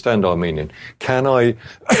don't understand Armenian. Can I,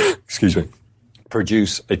 excuse me,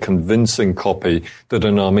 produce a convincing copy that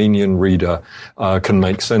an Armenian reader can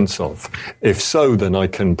make sense of? If so, then I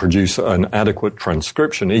can produce an adequate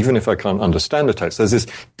transcription, even if I can't understand the text. There's this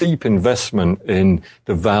deep investment in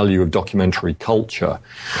the value of documentary culture,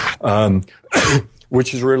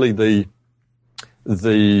 which is really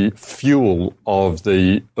the fuel of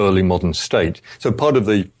the early modern state. So part of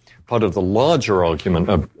the larger argument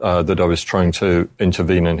that I was trying to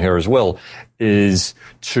intervene in here as well is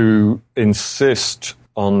to insist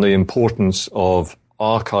on the importance of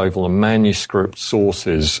archival and manuscript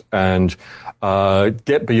sources and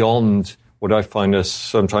get beyond what I find as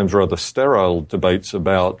sometimes rather sterile debates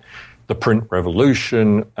about the print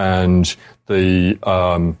revolution and the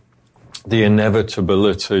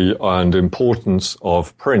inevitability and importance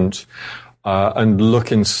of print, and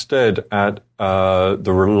look instead at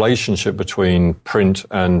the relationship between print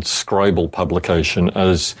and scribal publication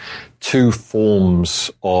as two forms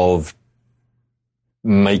of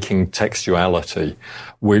making textuality,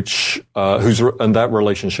 and that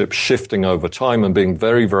relationship shifting over time and being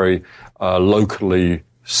very, very locally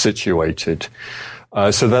situated.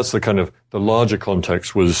 So that's the larger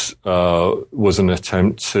context was an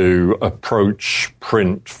attempt to approach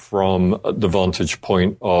print from the vantage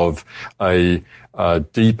point of a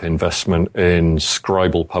deep investment in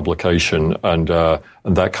scribal publication and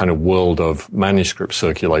that kind of world of manuscript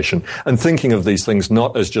circulation, and thinking of these things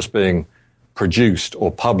not as just being produced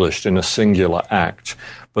or published in a singular act,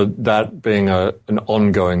 but that being an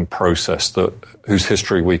ongoing process whose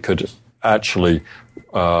history we could actually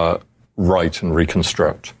write and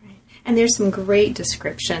reconstruct. And there's some great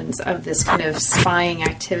descriptions of this kind of spying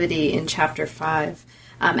activity in Chapter 5,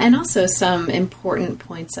 and also some important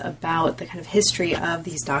points about the kind of history of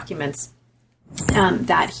these documents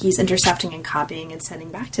that he's intercepting and copying and sending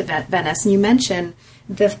back to Venice. And you mentioned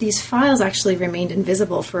that these files actually remained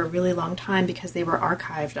invisible for a really long time because they were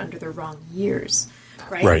archived under the wrong years,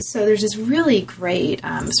 right? So there's this really great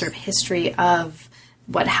sort of history of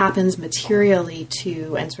what happens materially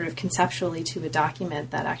to and sort of conceptually to a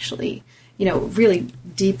document that actually, really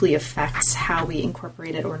deeply affects how we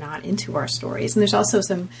incorporate it or not into our stories. And there's also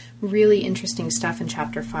some really interesting stuff in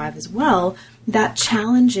Chapter 5 as well that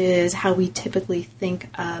challenges how we typically think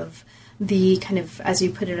of the kind of, as you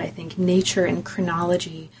put it, I think, nature and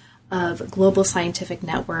chronology of global scientific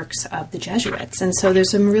networks of the Jesuits. And so there's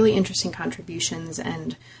some really interesting contributions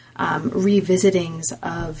and revisitings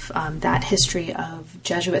of that history of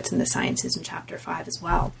Jesuits and the sciences in Chapter 5 as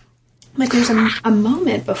well. But there's a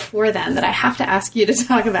moment before then that I have to ask you to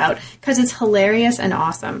talk about because it's hilarious and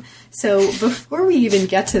awesome. So before we even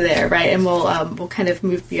get to there, right, and we'll kind of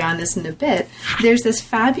move beyond this in a bit, there's this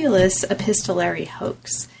fabulous epistolary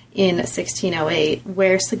hoax in 1608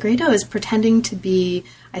 where Sagredo is pretending to be,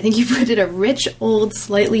 I think you put it, a rich, old,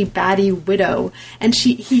 slightly batty widow. And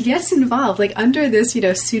he gets involved, like under this,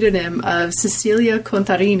 pseudonym of Cecilia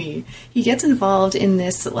Contarini. He gets involved in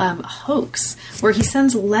this hoax where he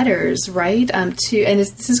sends letters, right,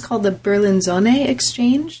 this is called the Berlinzone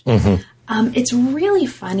exchange. Mm-hmm. It's really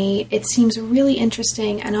funny. It seems really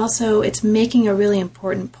interesting. And also it's making a really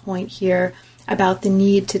important point here about the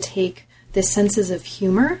need to take the senses of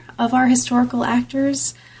humor of our historical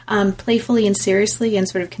actors playfully and seriously and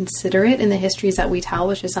sort of consider it in the histories that we tell,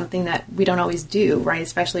 which is something that we don't always do, right?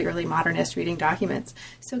 Especially early modernists reading documents.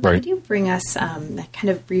 So could you bring us kind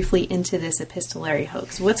of briefly into this epistolary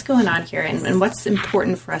hoax? What's going on here and what's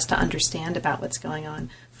important for us to understand about what's going on,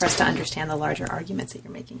 for us to understand the larger arguments that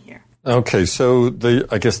you're making here? Okay, so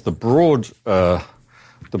I guess the broad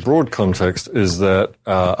context is that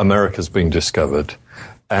America's being discovered.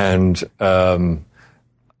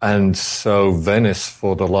 And so Venice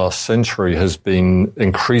for the last century has been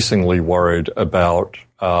increasingly worried about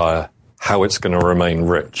how it's going to remain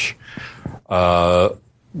rich. What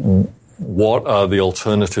are the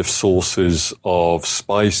alternative sources of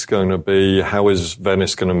spice going to be? How is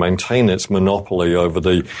Venice going to maintain its monopoly over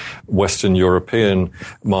the Western European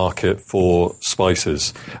market for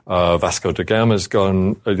spices? Vasco da Gama's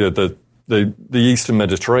gone. The Eastern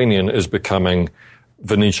Mediterranean is becoming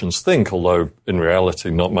Venetians think, although in reality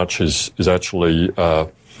not much is actually,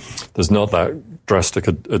 there's not that drastic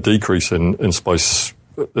a decrease in spice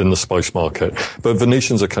in the spice market. But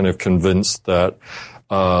Venetians are kind of convinced that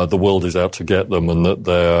the world is out to get them, and that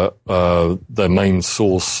their main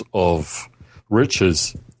source of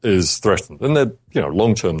riches is threatened. And they're,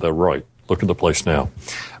 long term, they're right. Look at the place now.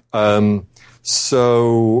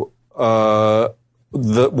 So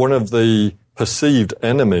one of the perceived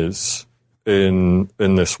enemies in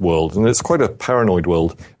this world, and it's quite a paranoid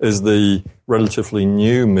world, is the relatively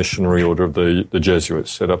new missionary order of the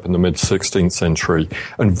Jesuits, set up in the mid-16th century,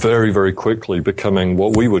 and very, very quickly becoming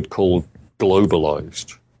what we would call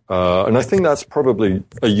globalized. And I think that's probably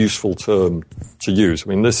a useful term to use. I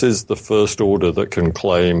mean, this is the first order that can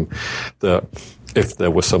claim that if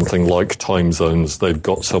there were something like time zones, they've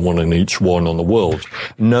got someone in each one on the world.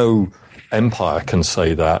 No empire can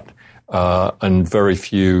say that, and very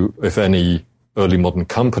few, if any, early modern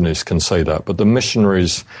companies can say that. But the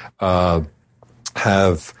missionaries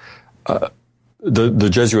the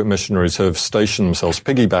Jesuit missionaries have stationed themselves,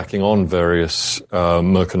 piggybacking on various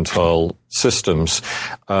mercantile systems,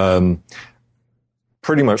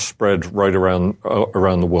 pretty much spread right around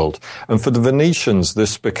the world. And for the Venetians,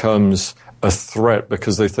 this becomes a threat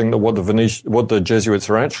because they think that what the Jesuits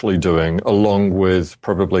are actually doing, along with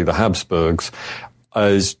probably the Habsburgs,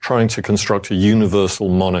 is trying to construct a universal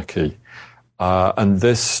monarchy. And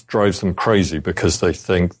this drives them crazy because they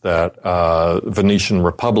think that Venetian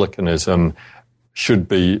republicanism should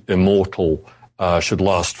be immortal, should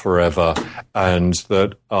last forever, and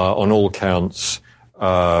that on all counts,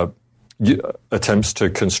 attempts to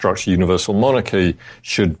construct a universal monarchy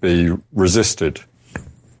should be resisted.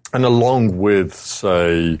 And along with,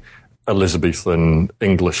 say, Elizabethan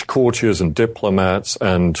English courtiers and diplomats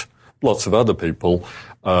and lots of other people,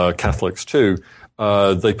 Catholics too,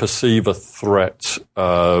 they perceive a threat,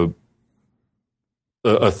 a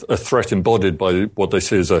threat embodied by what they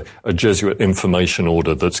see as a Jesuit information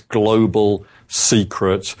order that's global,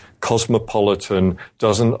 secret, cosmopolitan,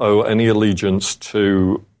 doesn't owe any allegiance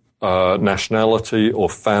to nationality or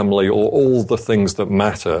family or all the things that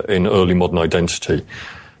matter in early modern identity.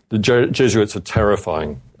 The Jesuits are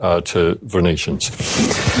terrifying to Venetians.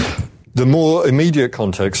 The more immediate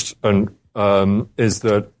context is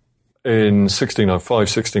that in 1605,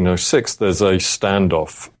 1606, there's a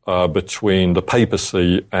standoff between the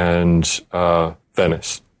papacy and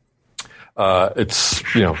Venice.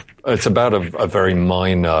 It's about a very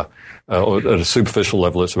minor, or at a superficial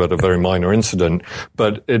level, it's about a very minor incident.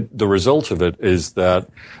 But the result of it is that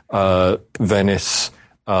Venice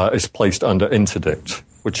is placed under interdict,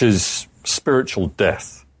 which is spiritual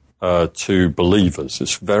death to believers.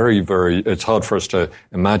 It's very, very, it's hard for us to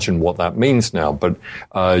imagine what that means now, but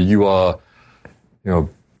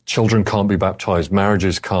children can't be baptized,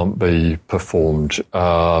 marriages can't be performed,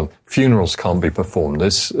 funerals can't be performed.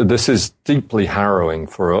 This is deeply harrowing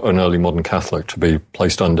for an early modern Catholic to be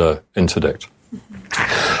placed under interdict.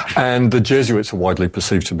 And the Jesuits are widely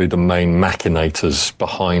perceived to be the main machinators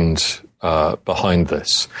behind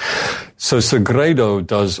this. So Sagredo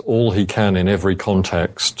does all he can in every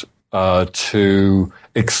context to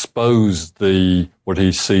expose what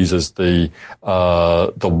he sees as the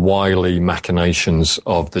wily machinations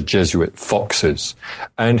of the Jesuit foxes.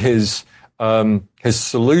 And his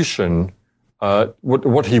solution,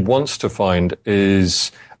 what he wants to find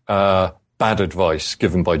is bad advice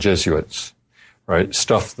given by Jesuits, right?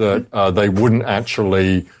 Stuff that they wouldn't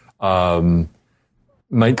actually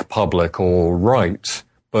make public or write,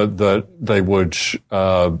 but that they would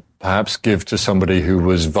perhaps give to somebody who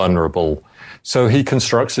was vulnerable. So he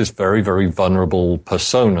constructs this very, very vulnerable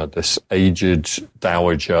persona, this aged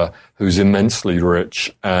dowager who's immensely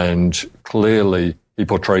rich, and clearly he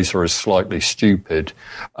portrays her as slightly stupid.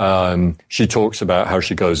 She talks about how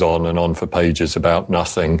she goes on and on for pages about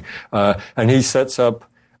nothing. And he sets up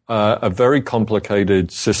a very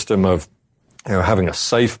complicated system of having a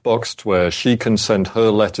safe box where she can send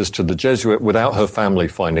her letters to the Jesuit without her family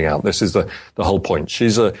finding out. This is the whole point.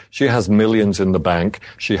 She has millions in the bank.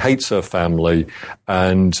 She hates her family,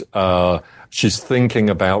 and she's thinking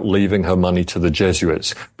about leaving her money to the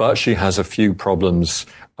Jesuits. But she has a few problems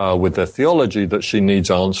with their theology that she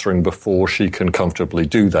needs answering before she can comfortably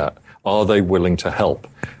do that. Are they willing to help?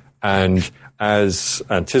 And as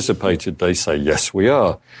anticipated, they say, yes, we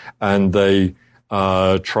are. And they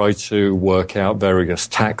try to work out various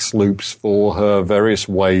tax loops for her, various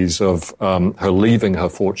ways of her leaving her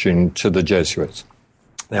fortune to the Jesuits.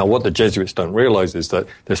 Now, what the Jesuits don't realize is that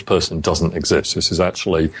this person doesn't exist. This is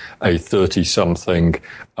actually a 30-something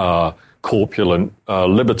corpulent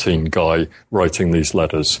libertine guy writing these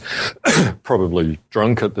letters, probably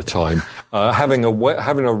drunk at the time, having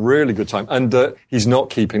a really good time, and he's not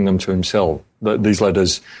keeping them to himself. these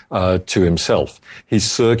letters to himself. He's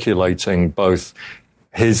circulating both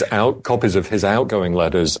his copies of his outgoing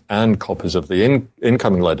letters and copies of the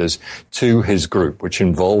incoming letters to his group, which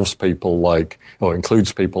includes people like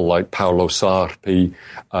Paolo Sarpi,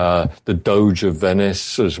 the Doge of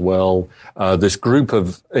Venice as well, this group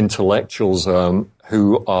of intellectuals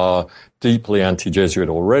who are deeply anti-Jesuit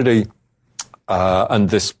already, and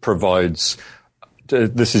this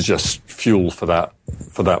is just fuel for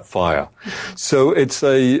that fire. So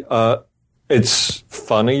it's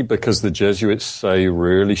funny because the Jesuits say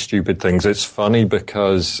really stupid things. It's funny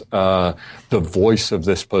because the voice of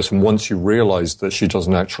this person, once you realize that she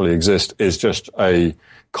doesn't actually exist, is just a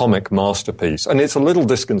comic masterpiece. And it's a little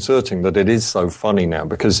disconcerting that it is so funny now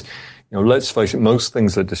because, let's face it, most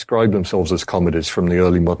things that describe themselves as comedies from the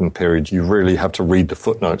early modern period, you really have to read the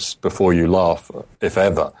footnotes before you laugh, if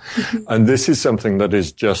ever. And this is something that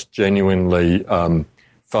is just genuinely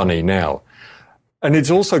funny now. And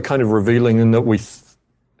it's also kind of revealing in that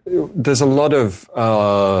there's a lot of,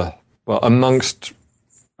 amongst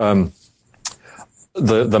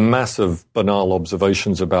the massive banal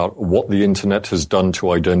observations about what the internet has done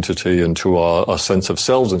to identity and to our sense of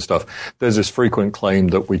selves and stuff, there's this frequent claim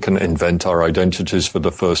that we can invent our identities for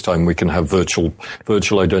the first time. We can have virtual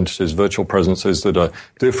identities, virtual presences that are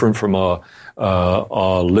different from our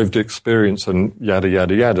lived experience and yada,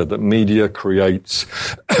 yada, yada, that media creates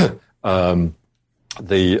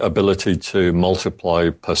the ability to multiply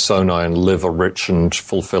personae and live a rich and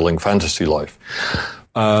fulfilling fantasy life.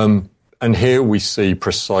 And here we see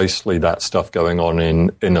precisely that stuff going on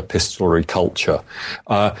in epistolary culture.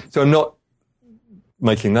 So I'm not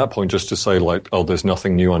making that point just to say there's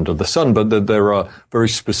nothing new under the sun, but that there are very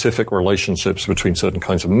specific relationships between certain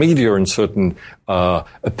kinds of media and certain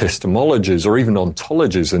epistemologies or even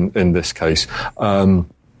ontologies in this case,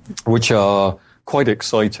 which are quite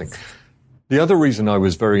exciting. The other reason I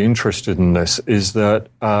was very interested in this is that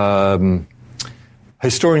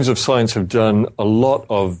historians of science have done a lot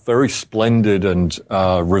of very splendid and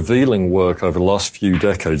revealing work over the last few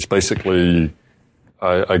decades. Basically,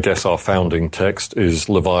 I guess our founding text is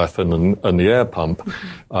Leviathan and the Air Pump,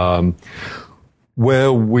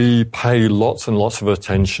 where we pay lots and lots of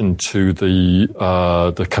attention to the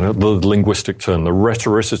kind of the linguistic turn, the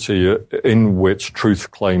rhetoricity in which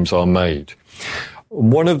truth claims are made.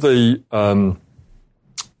 One of the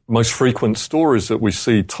most frequent stories that we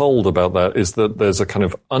see told about that is that there's a kind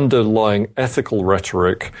of underlying ethical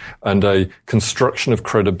rhetoric and a construction of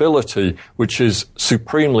credibility, which is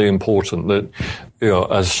supremely important. That,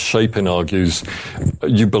 as Chapin argues,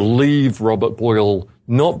 you believe Robert Boyle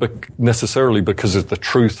not necessarily because of the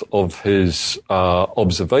truth of his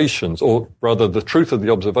observations, or rather the truth of the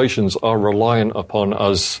observations are reliant upon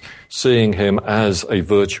us seeing him as a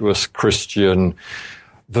virtuous Christian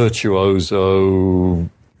virtuoso,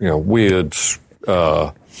 weird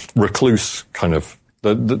recluse kind of.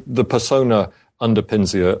 The persona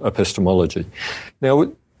underpins the epistemology.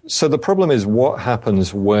 Now, so the problem is what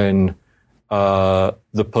happens when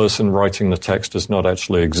the person writing the text does not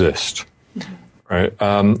actually exist, right?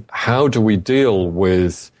 How do we deal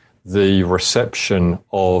with the reception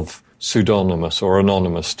of pseudonymous or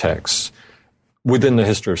anonymous texts within the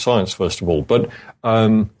history of science, first of all? But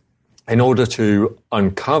in order to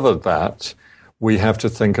uncover that, we have to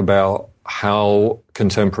think about how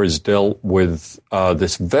contemporaries dealt with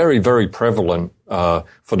this very, very prevalent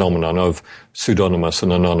phenomenon of pseudonymous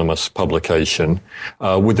and anonymous publication.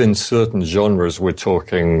 Within certain genres, we're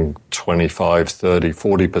talking 25, 30,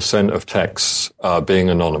 40% of texts being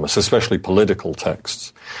anonymous, especially political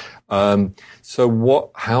texts.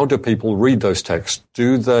 So how do people read those texts?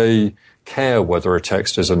 Do they care whether a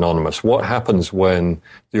text is anonymous? What happens when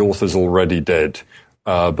the author's already dead?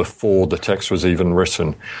 Before the text was even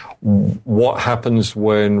written? What happens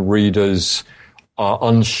when readers are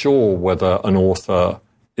unsure whether an author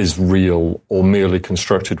is real or merely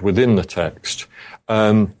constructed within the text?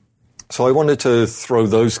 So I wanted to throw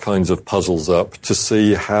those kinds of puzzles up to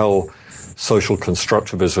see how social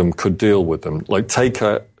constructivism could deal with them.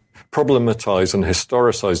 Problematize and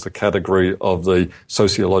historicize the category of the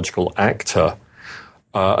sociological actor,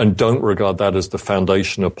 and don't regard that as the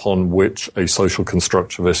foundation upon which a social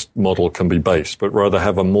constructivist model can be based, but rather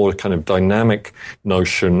have a more kind of dynamic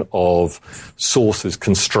notion of sources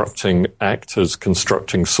constructing actors,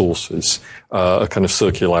 constructing sources, a kind of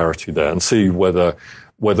circularity there, and see whether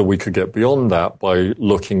we could get beyond that by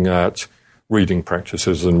looking at reading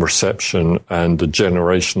practices and reception and the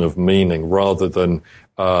generation of meaning, rather than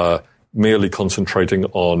merely concentrating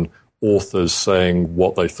on authors saying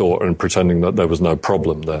what they thought and pretending that there was no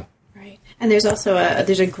problem there. Right. And there's also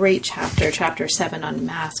a great chapter 7 on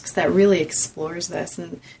masks that really explores this.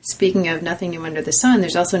 And speaking of nothing new under the sun,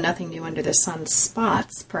 there's also nothing new under the sun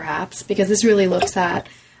spots, perhaps, because this really looks at...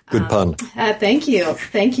 Good pun. Thank you.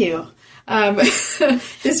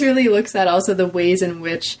 This really looks at also the ways in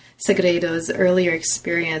which Sagredo's earlier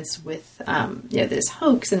experience with this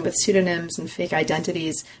hoax and with pseudonyms and fake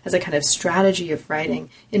identities as a kind of strategy of writing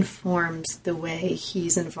informs the way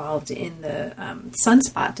he's involved in the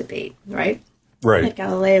sunspot debate, right? Right. That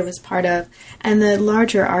Galileo was part of. And the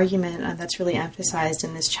larger argument that's really emphasized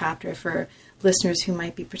in this chapter for listeners who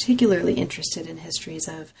might be particularly interested in histories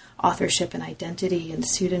of authorship and identity and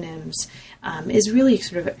pseudonyms is really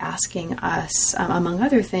sort of asking us, among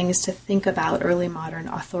other things, to think about early modern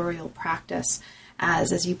authorial practice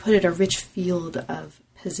as you put it, a rich field of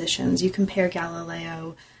positions. You compare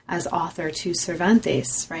Galileo as author to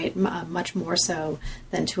Cervantes, right? Much more so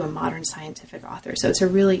than to a modern scientific author. So it's a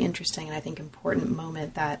really interesting and I think important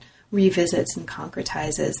moment that revisits and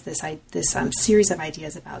concretizes this series of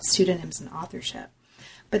ideas about pseudonyms and authorship.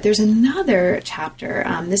 But there's another chapter.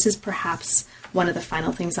 This is perhaps one of the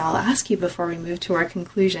final things I'll ask you before we move to our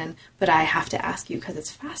conclusion, but I have to ask you because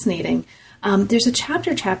it's fascinating. There's a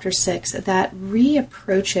chapter 6, that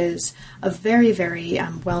reapproaches a very, very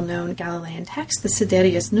well-known Galilean text, the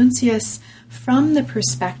Siderius Nuncius, from the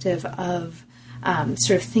perspective of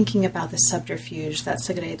sort of thinking about the subterfuge that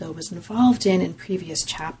Sagredo was involved in previous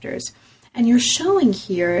chapters. And you're showing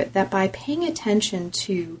here that by paying attention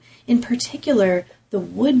to, in particular, the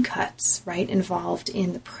woodcuts, right, involved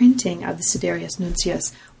in the printing of the Siderius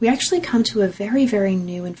Nuncius, we actually come to a very, very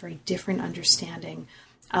new and very different understanding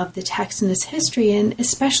of the text and its history, and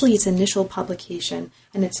especially its initial publication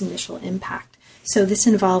and its initial impact. So this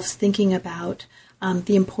involves thinking about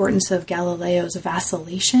the importance of Galileo's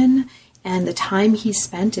vacillation and the time he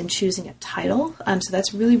spent in choosing a title. So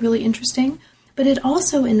that's really, really interesting. But it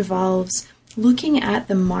also involves looking at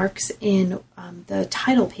the marks in the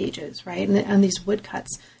title pages, right, and these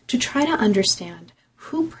woodcuts, to try to understand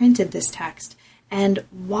who printed this text and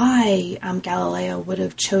why Galileo would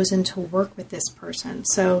have chosen to work with this person.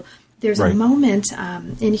 So there's a moment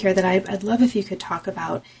in here that I'd love if you could talk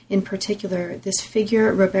about, in particular, this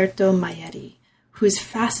figure, Roberto Maieri, who is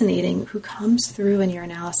fascinating, who comes through in your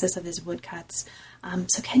analysis of his woodcuts.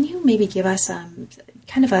 So can you maybe give us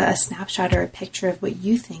kind of a snapshot or a picture of what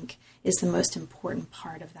you think is the most important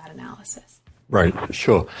part of that analysis? Right,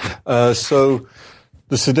 sure. So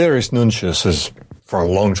the Siderius Nuncius has, for a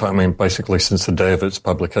long time, I mean, basically since the day of its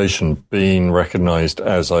publication, been recognized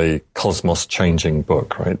as a cosmos-changing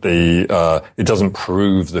book, right? It doesn't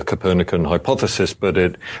prove the Copernican hypothesis, but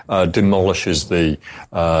it demolishes the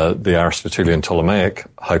Aristotelian Ptolemaic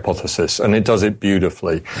hypothesis, and it does it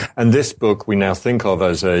beautifully. And this book we now think of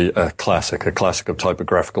as a classic of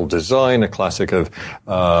typographical design, a classic of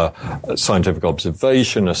scientific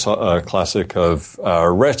observation, a classic of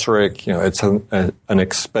rhetoric. You know, it's an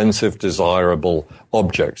expensive, desirable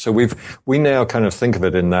object. So we now kind of think of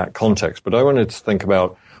it in that context, but I wanted to think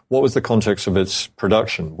about what was the context of its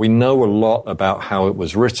production. We know a lot about how it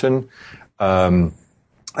was written, and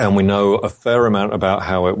we know a fair amount about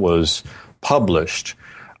how it was published.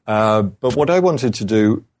 But what I wanted to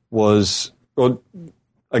do was, well,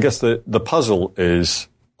 I guess the puzzle is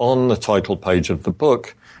on the title page of the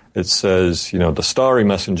book. It says, you know, The Starry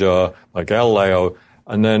Messenger by Galileo,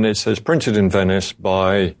 and then it says printed in Venice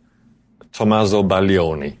by Tommaso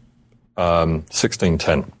Baglioni,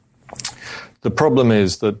 1610. The problem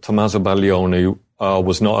is that Tommaso Baglioni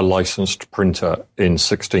was not a licensed printer in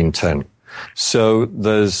 1610. So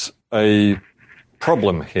there's a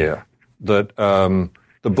problem here that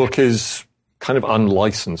the book is kind of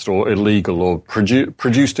unlicensed or illegal or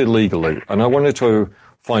produced illegally. And I wanted to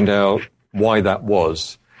find out why that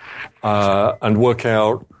was and work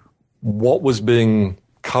out what was being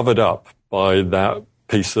covered up by that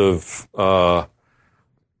piece of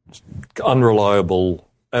unreliable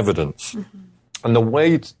evidence. Mm-hmm. And the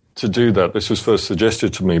way to do that, this was first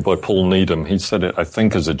suggested to me by Paul Needham. He said it, I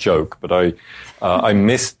think, as a joke, but I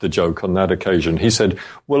missed the joke on that occasion. He said,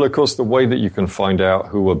 well, of course, the way that you can find out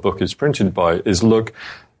who a book is printed by is look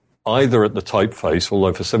either at the typeface,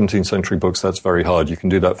 although for 17th century books that's very hard. You can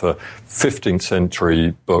do that for 15th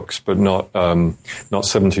century books, but not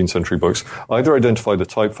 17th century books. Either identify the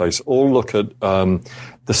typeface or look at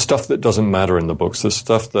the stuff that doesn't matter in the books, the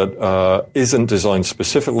stuff that isn't designed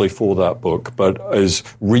specifically for that book, but is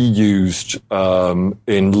reused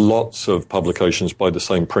in lots of publications by the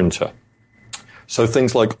same printer. So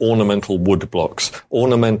things like ornamental wood blocks,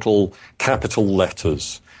 ornamental capital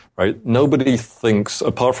letters, right? Nobody thinks,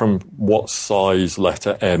 apart from what size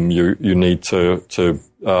letter M you need to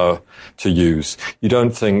use. You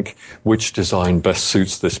don't think which design best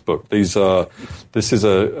suits this book. This is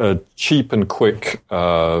a cheap and quick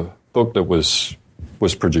book that was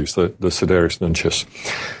produced, the Sidereus Nuncius.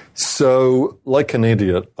 So, like an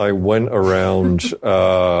idiot, I went around,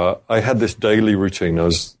 I had this daily routine. I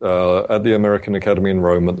was at the American Academy in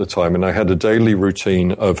Rome at the time, and I had a daily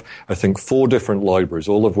routine of, I think, 4 different libraries,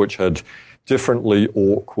 all of which had differently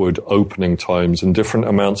awkward opening times and different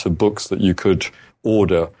amounts of books that you could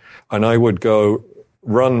order. And I would go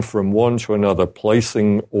run from one to another,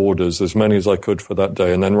 placing orders, as many as I could for that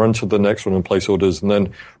day, and then run to the next one and place orders, and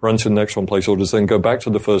then run to the next one, place orders, then go back to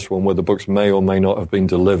the first one where the books may or may not have been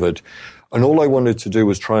delivered. And all I wanted to do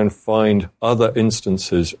was try and find other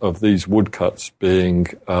instances of these woodcuts being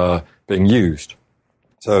used.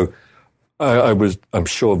 So I'm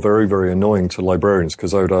sure, very, very annoying to librarians,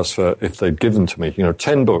 because I would ask for, if they'd given to me,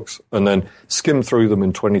 10 books, and then skim through them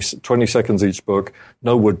in 20 seconds each book,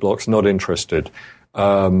 no wood blocks, not interested.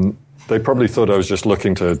 They probably thought I was just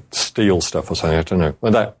looking to steal stuff or something. I don't know.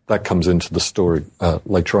 Well, that comes into the story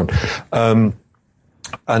later on.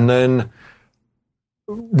 And then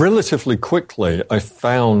relatively quickly, I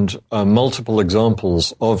found multiple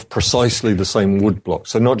examples of precisely the same wood block.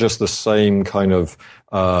 So not just the same kind of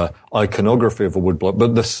iconography of a wood block,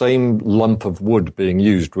 but the same lump of wood being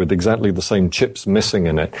used with exactly the same chips missing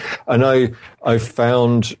in it. And I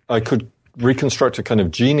found I could reconstruct a kind of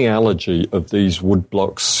genealogy of these wood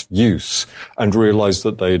blocks' use, and realized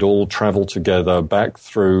that they'd all traveled together back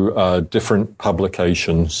through different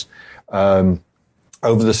publications over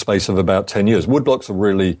the space of about 10 years. Wood blocks are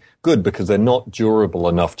really good because they're not durable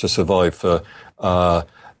enough to survive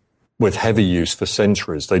with heavy use for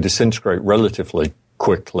centuries. They disintegrate relatively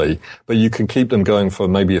quickly, but you can keep them going for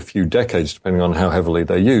maybe a few decades, depending on how heavily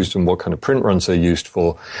they're used and what kind of print runs they're used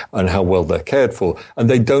for and how well they're cared for. And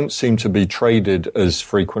they don't seem to be traded as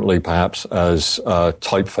frequently, perhaps, as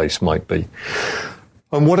typeface might be.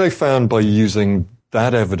 And what I found by using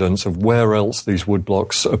that evidence of where else these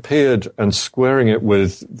woodblocks appeared and squaring it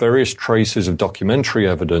with various traces of documentary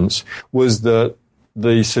evidence was that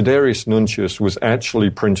the Sidereus Nuncius was actually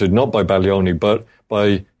printed not by Baglioni, but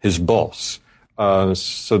by his boss.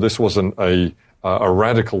 So this wasn't a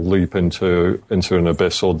radical leap into an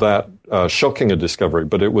abyss or that shocking a discovery,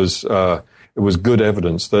 but it was good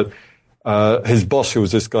evidence that his boss, who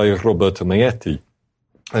was this guy Roberto Meetti,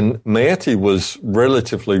 and Meetti was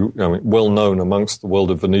relatively well known amongst the world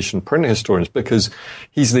of Venetian print historians because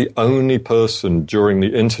he's the only person during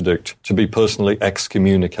the interdict to be personally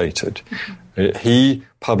excommunicated. Mm-hmm. He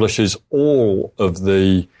publishes all of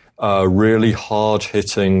the really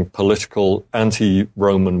hard-hitting political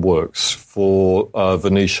anti-Roman works for the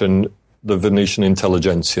Venetian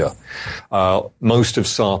intelligentsia. Most of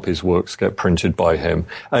Sarpi's works get printed by him,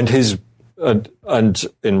 and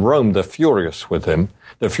in Rome they're furious with him.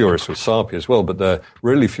 They're furious with Sarpi as well, but they're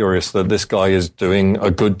really furious that this guy is doing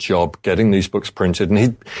a good job getting these books printed.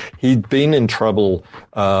 And he'd been in trouble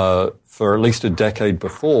for at least a decade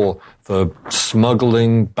before for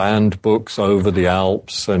smuggling banned books over the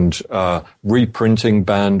Alps and reprinting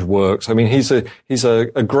banned works. I mean, he's a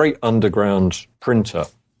great underground printer,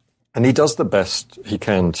 and he does the best he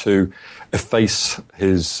can to efface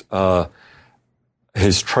his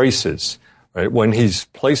traces. Right? When he's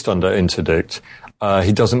placed under interdict,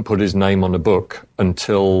 he doesn't put his name on a book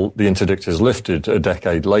until the interdict is lifted a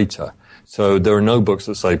decade later. So there are no books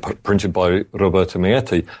that say printed by Roberto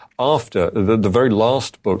Meetti. After the very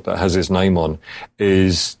last book that has his name on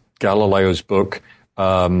is Galileo's book,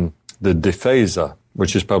 the Difesa,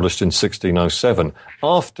 which is published in 1607.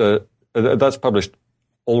 That's published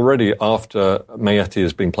already after Meetti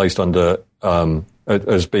has been placed under,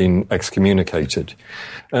 has been excommunicated.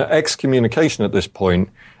 Excommunication at this point,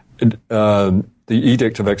 the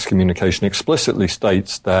Edict of Excommunication explicitly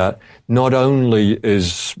states that not only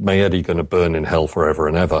is Meetti going to burn in hell forever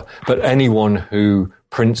and ever, but anyone who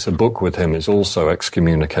prints a book with him is also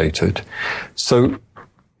excommunicated. So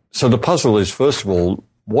the puzzle is, first of all,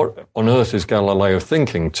 what on earth is Galileo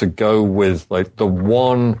thinking to go with the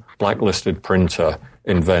one blacklisted printer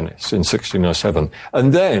in Venice in 1607?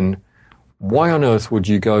 And then, why on earth would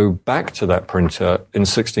you go back to that printer in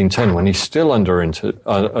 1610 when he's still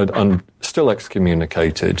still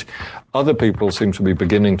excommunicated? Other people seem to be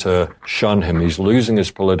beginning to shun him. He's losing his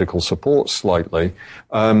political support slightly.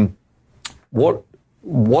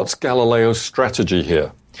 What's Galileo's strategy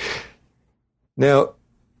here? Now,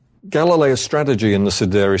 Galileo's strategy in the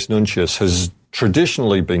Sidereus Nuncius has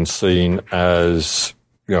traditionally been seen as,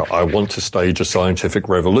 I want to stage a scientific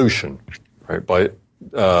revolution, right?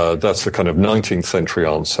 that's the kind of 19th century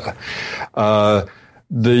answer.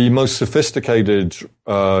 The most sophisticated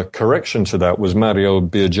correction to that was Mario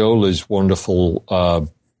Biagioli's wonderful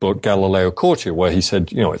book Galileo Courtier, where he said,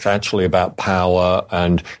 it's actually about power,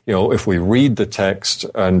 and if we read the text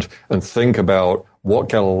and think about what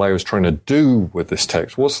Galileo is trying to do with this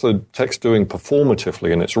text, what's the text doing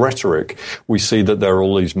performatively in its rhetoric, we see that there are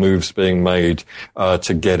all these moves being made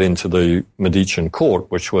to get into the Medicean court,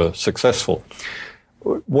 which were successful.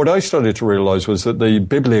 What I started to realize was that the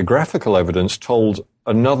bibliographical evidence told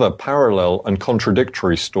another parallel and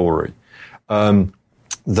contradictory story,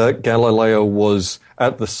 that Galileo was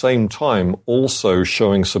at the same time also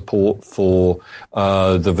showing support for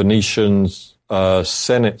the Venetians'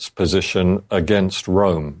 Senate's position against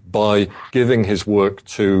Rome by giving his work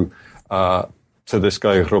to this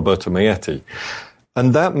guy Roberto Meietti.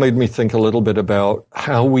 And that made me think a little bit about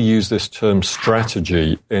how we use this term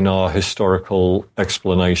strategy in our historical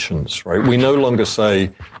explanations, right? We no longer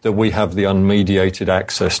say that we have the unmediated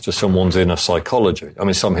access to someone's inner psychology. I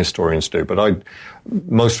mean, some historians do, but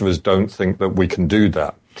most of us don't think that we can do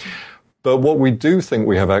that. But what we do think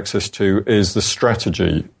we have access to is the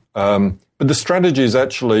strategy. But the strategy is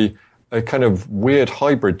actually a kind of weird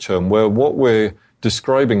hybrid term where what we're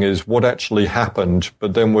describing is what actually happened,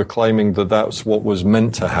 but then we're claiming that that's what was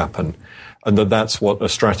meant to happen and that that's what a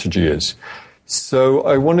strategy is. So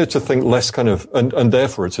I wanted to think less kind of, and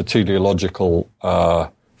therefore it's a teleological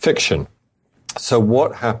fiction. So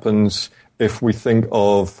what happens if we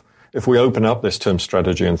open up this term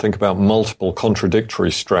strategy and think about multiple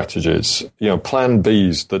contradictory strategies, plan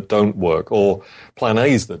Bs that don't work or plan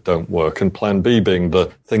As that don't work, and plan B being the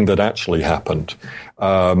thing that actually happened.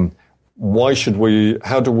 How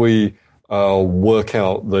do we work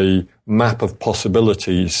out the map of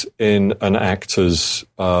possibilities in an actor's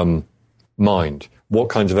mind? What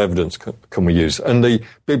kinds of evidence can we use? And the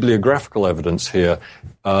bibliographical evidence here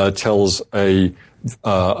tells a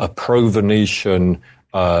pro-Venetian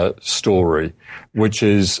story, which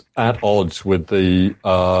is at odds with the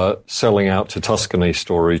selling out to Tuscany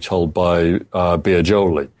story told by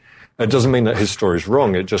Biagioli. It doesn't mean that his story is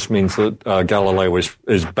wrong. It just means that Galileo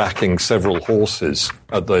is backing several horses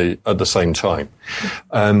at the same time.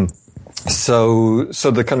 So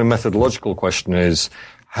the kind of methodological question is,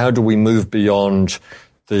 how do we move beyond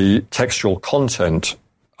the textual content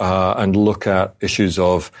and look at issues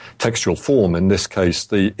of textual form, in this case,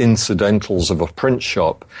 the incidentals of a print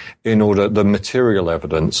shop, in order, the material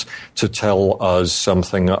evidence, to tell us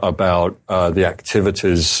something about the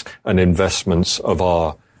activities and investments of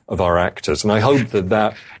our actors. And I hope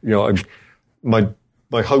that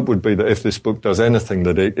my hope would be that if this book does anything,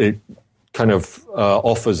 that it kind of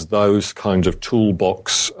offers those kind of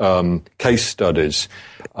toolbox case studies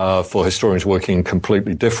for historians working in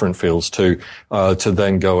completely different fields to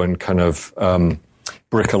then go and kind of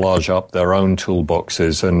bricolage up their own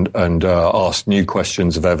toolboxes and ask new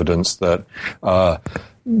questions of evidence that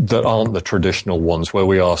aren't the traditional ones, where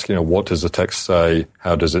we ask, what does the text say?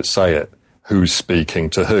 How does it say it? Who's speaking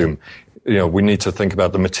to whom? We need to think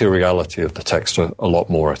about the materiality of the text a lot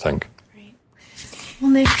more, I think. Great.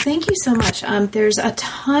 Well, Nick, thank you so much. There's a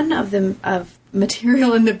ton of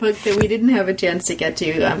material in the book that we didn't have a chance to get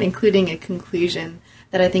to, including a conclusion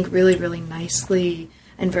that I think really, really nicely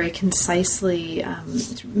and very concisely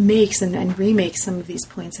makes and remakes some of these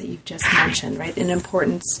points that you've just mentioned, right? An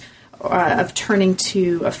importance of turning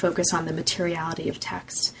to a focus on the materiality of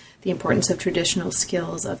text, the importance of traditional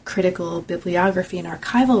skills of critical bibliography and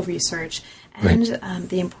archival research, and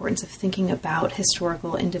the importance of thinking about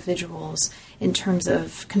historical individuals in terms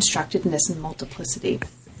of constructedness and multiplicity.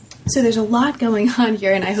 So there's a lot going on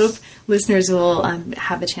here, and I hope listeners will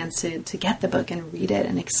have a chance to get the book and read it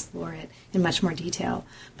and explore it in much more detail.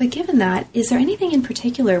 But given that, is there anything in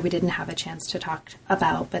particular we didn't have a chance to talk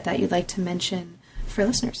about, but that you'd like to mention for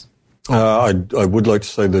listeners? I would like to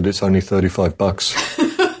say that it's only $35.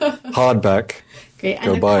 Hardback. Great.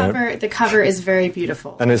 And the cover is very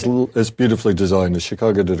beautiful. And it's beautifully designed.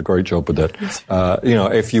 Chicago did a great job with it.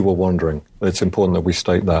 If you were wondering, it's important that we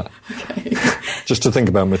state that. Okay. Just to think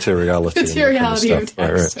about materiality. Materiality of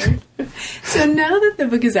text. Right. So now that the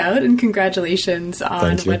book is out, and congratulations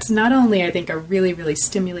on what's not only, I think, a really, really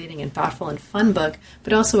stimulating and thoughtful and fun book,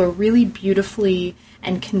 but also a really beautifully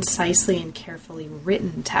and concisely and carefully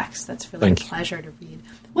written text that's really a pleasure to read.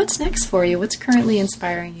 What's next for you? What's currently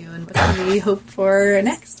inspiring you, and what can we hope for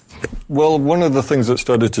next? Well, one of the things that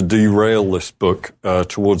started to derail this book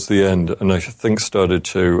towards the end, and I think started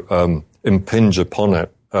to impinge upon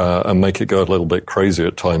it and make it go a little bit crazy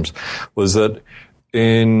at times, was that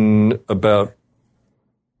in about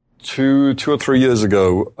 2 or 3 years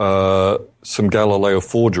ago, some Galileo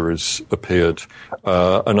forgeries appeared,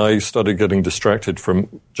 and I started getting distracted from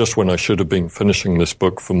just when I should have been finishing this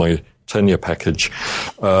book for my tenure package.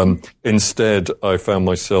 Instead, I found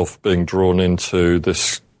myself being drawn into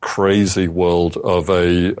this crazy world of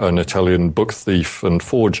an Italian book thief and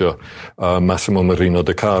forger, Massimo Marino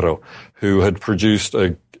De Caro, who had produced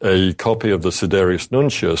a copy of the Siderius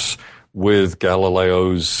Nuncius with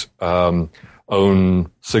Galileo's own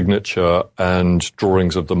signature and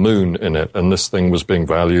drawings of the moon in it. And this thing was being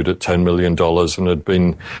valued at $10 million and had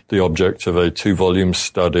been the object of a 2-volume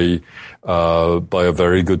study by a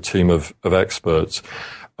very good team of experts.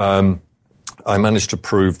 I managed to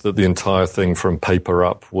prove that the entire thing from paper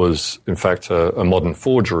up was, in fact, a modern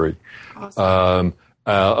forgery. Awesome.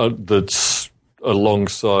 That's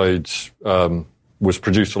alongside, was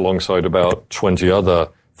produced alongside about 20 other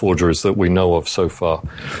forgeries that we know of so far.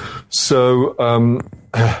 So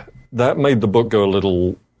that made the book go a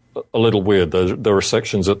little weird. There are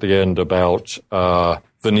sections at the end about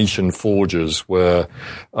Venetian forgers where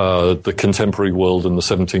the contemporary world and the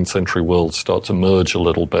 17th century world start to merge a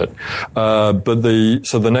little bit. So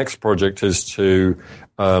the next project is to,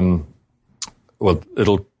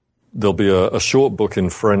 there'll be a short book in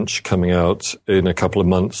French coming out in a couple of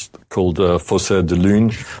months called Faussaires de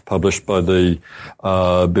Lune, published by the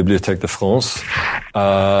Bibliothèque de France.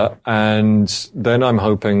 And then I'm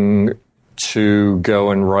hoping to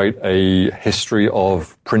go and write a history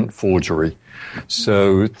of print forgery.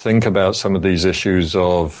 So think about some of these issues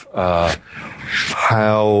of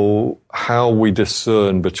how we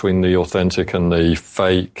discern between the authentic and the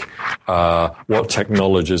fake, what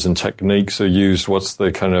technologies and techniques are used, what's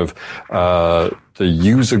the kind of the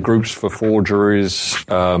user groups for forgeries.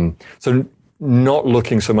 So not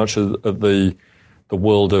looking so much at the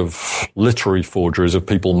world of literary forgeries, of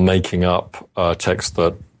people making up texts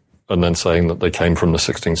and then saying that they came from the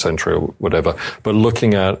 16th century or whatever, but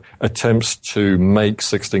looking at attempts to make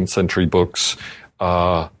 16th century books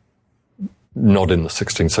not in the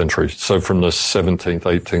 16th century. So from the 17th,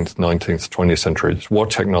 18th, 19th, 20th centuries, what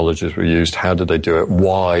technologies were used? How did they do it?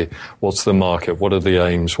 Why? What's the market? What are the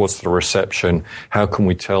aims? What's the reception? How can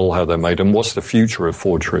we tell how they're made? And what's the future of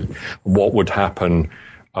forgery? What would happen?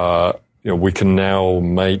 We can now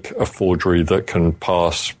make a forgery that can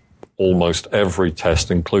pass almost every test,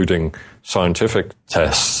 including scientific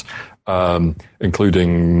tests,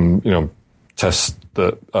 including, tests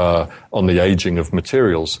that on the aging of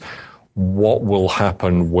materials. What will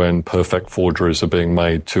happen when perfect forgeries are being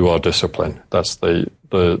made to our discipline? That's the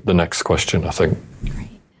next question, I think. Great.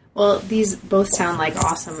 Well, these both sound like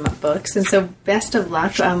awesome books, and so best of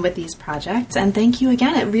luck with these projects. And thank you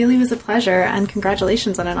again. It really was a pleasure, and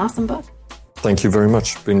congratulations on an awesome book. Thank you very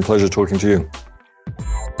much. It's been a pleasure talking to you.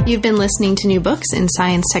 You've been listening to New Books in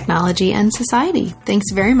Science, Technology, and Society.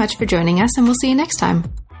 Thanks very much for joining us, and we'll see you next time.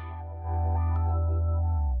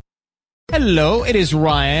 Hello, it is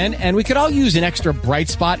Ryan, and we could all use an extra bright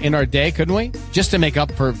spot in our day, couldn't we? Just to make up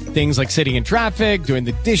for things like sitting in traffic, doing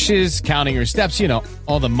the dishes, counting your steps,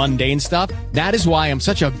 all the mundane stuff. That is why I'm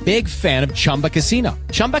such a big fan of Chumba Casino.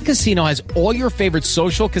 Chumba Casino has all your favorite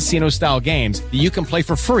social casino-style games that you can play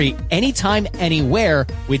for free anytime, anywhere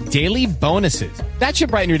with daily bonuses. That should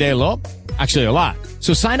brighten your day a little. Actually, a lot.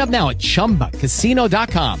 So sign up now at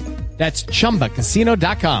ChumbaCasino.com. That's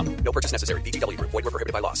ChumbaCasino.com. No purchase necessary. VGW Group. Void where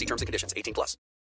prohibited by law. See terms and conditions. 18+.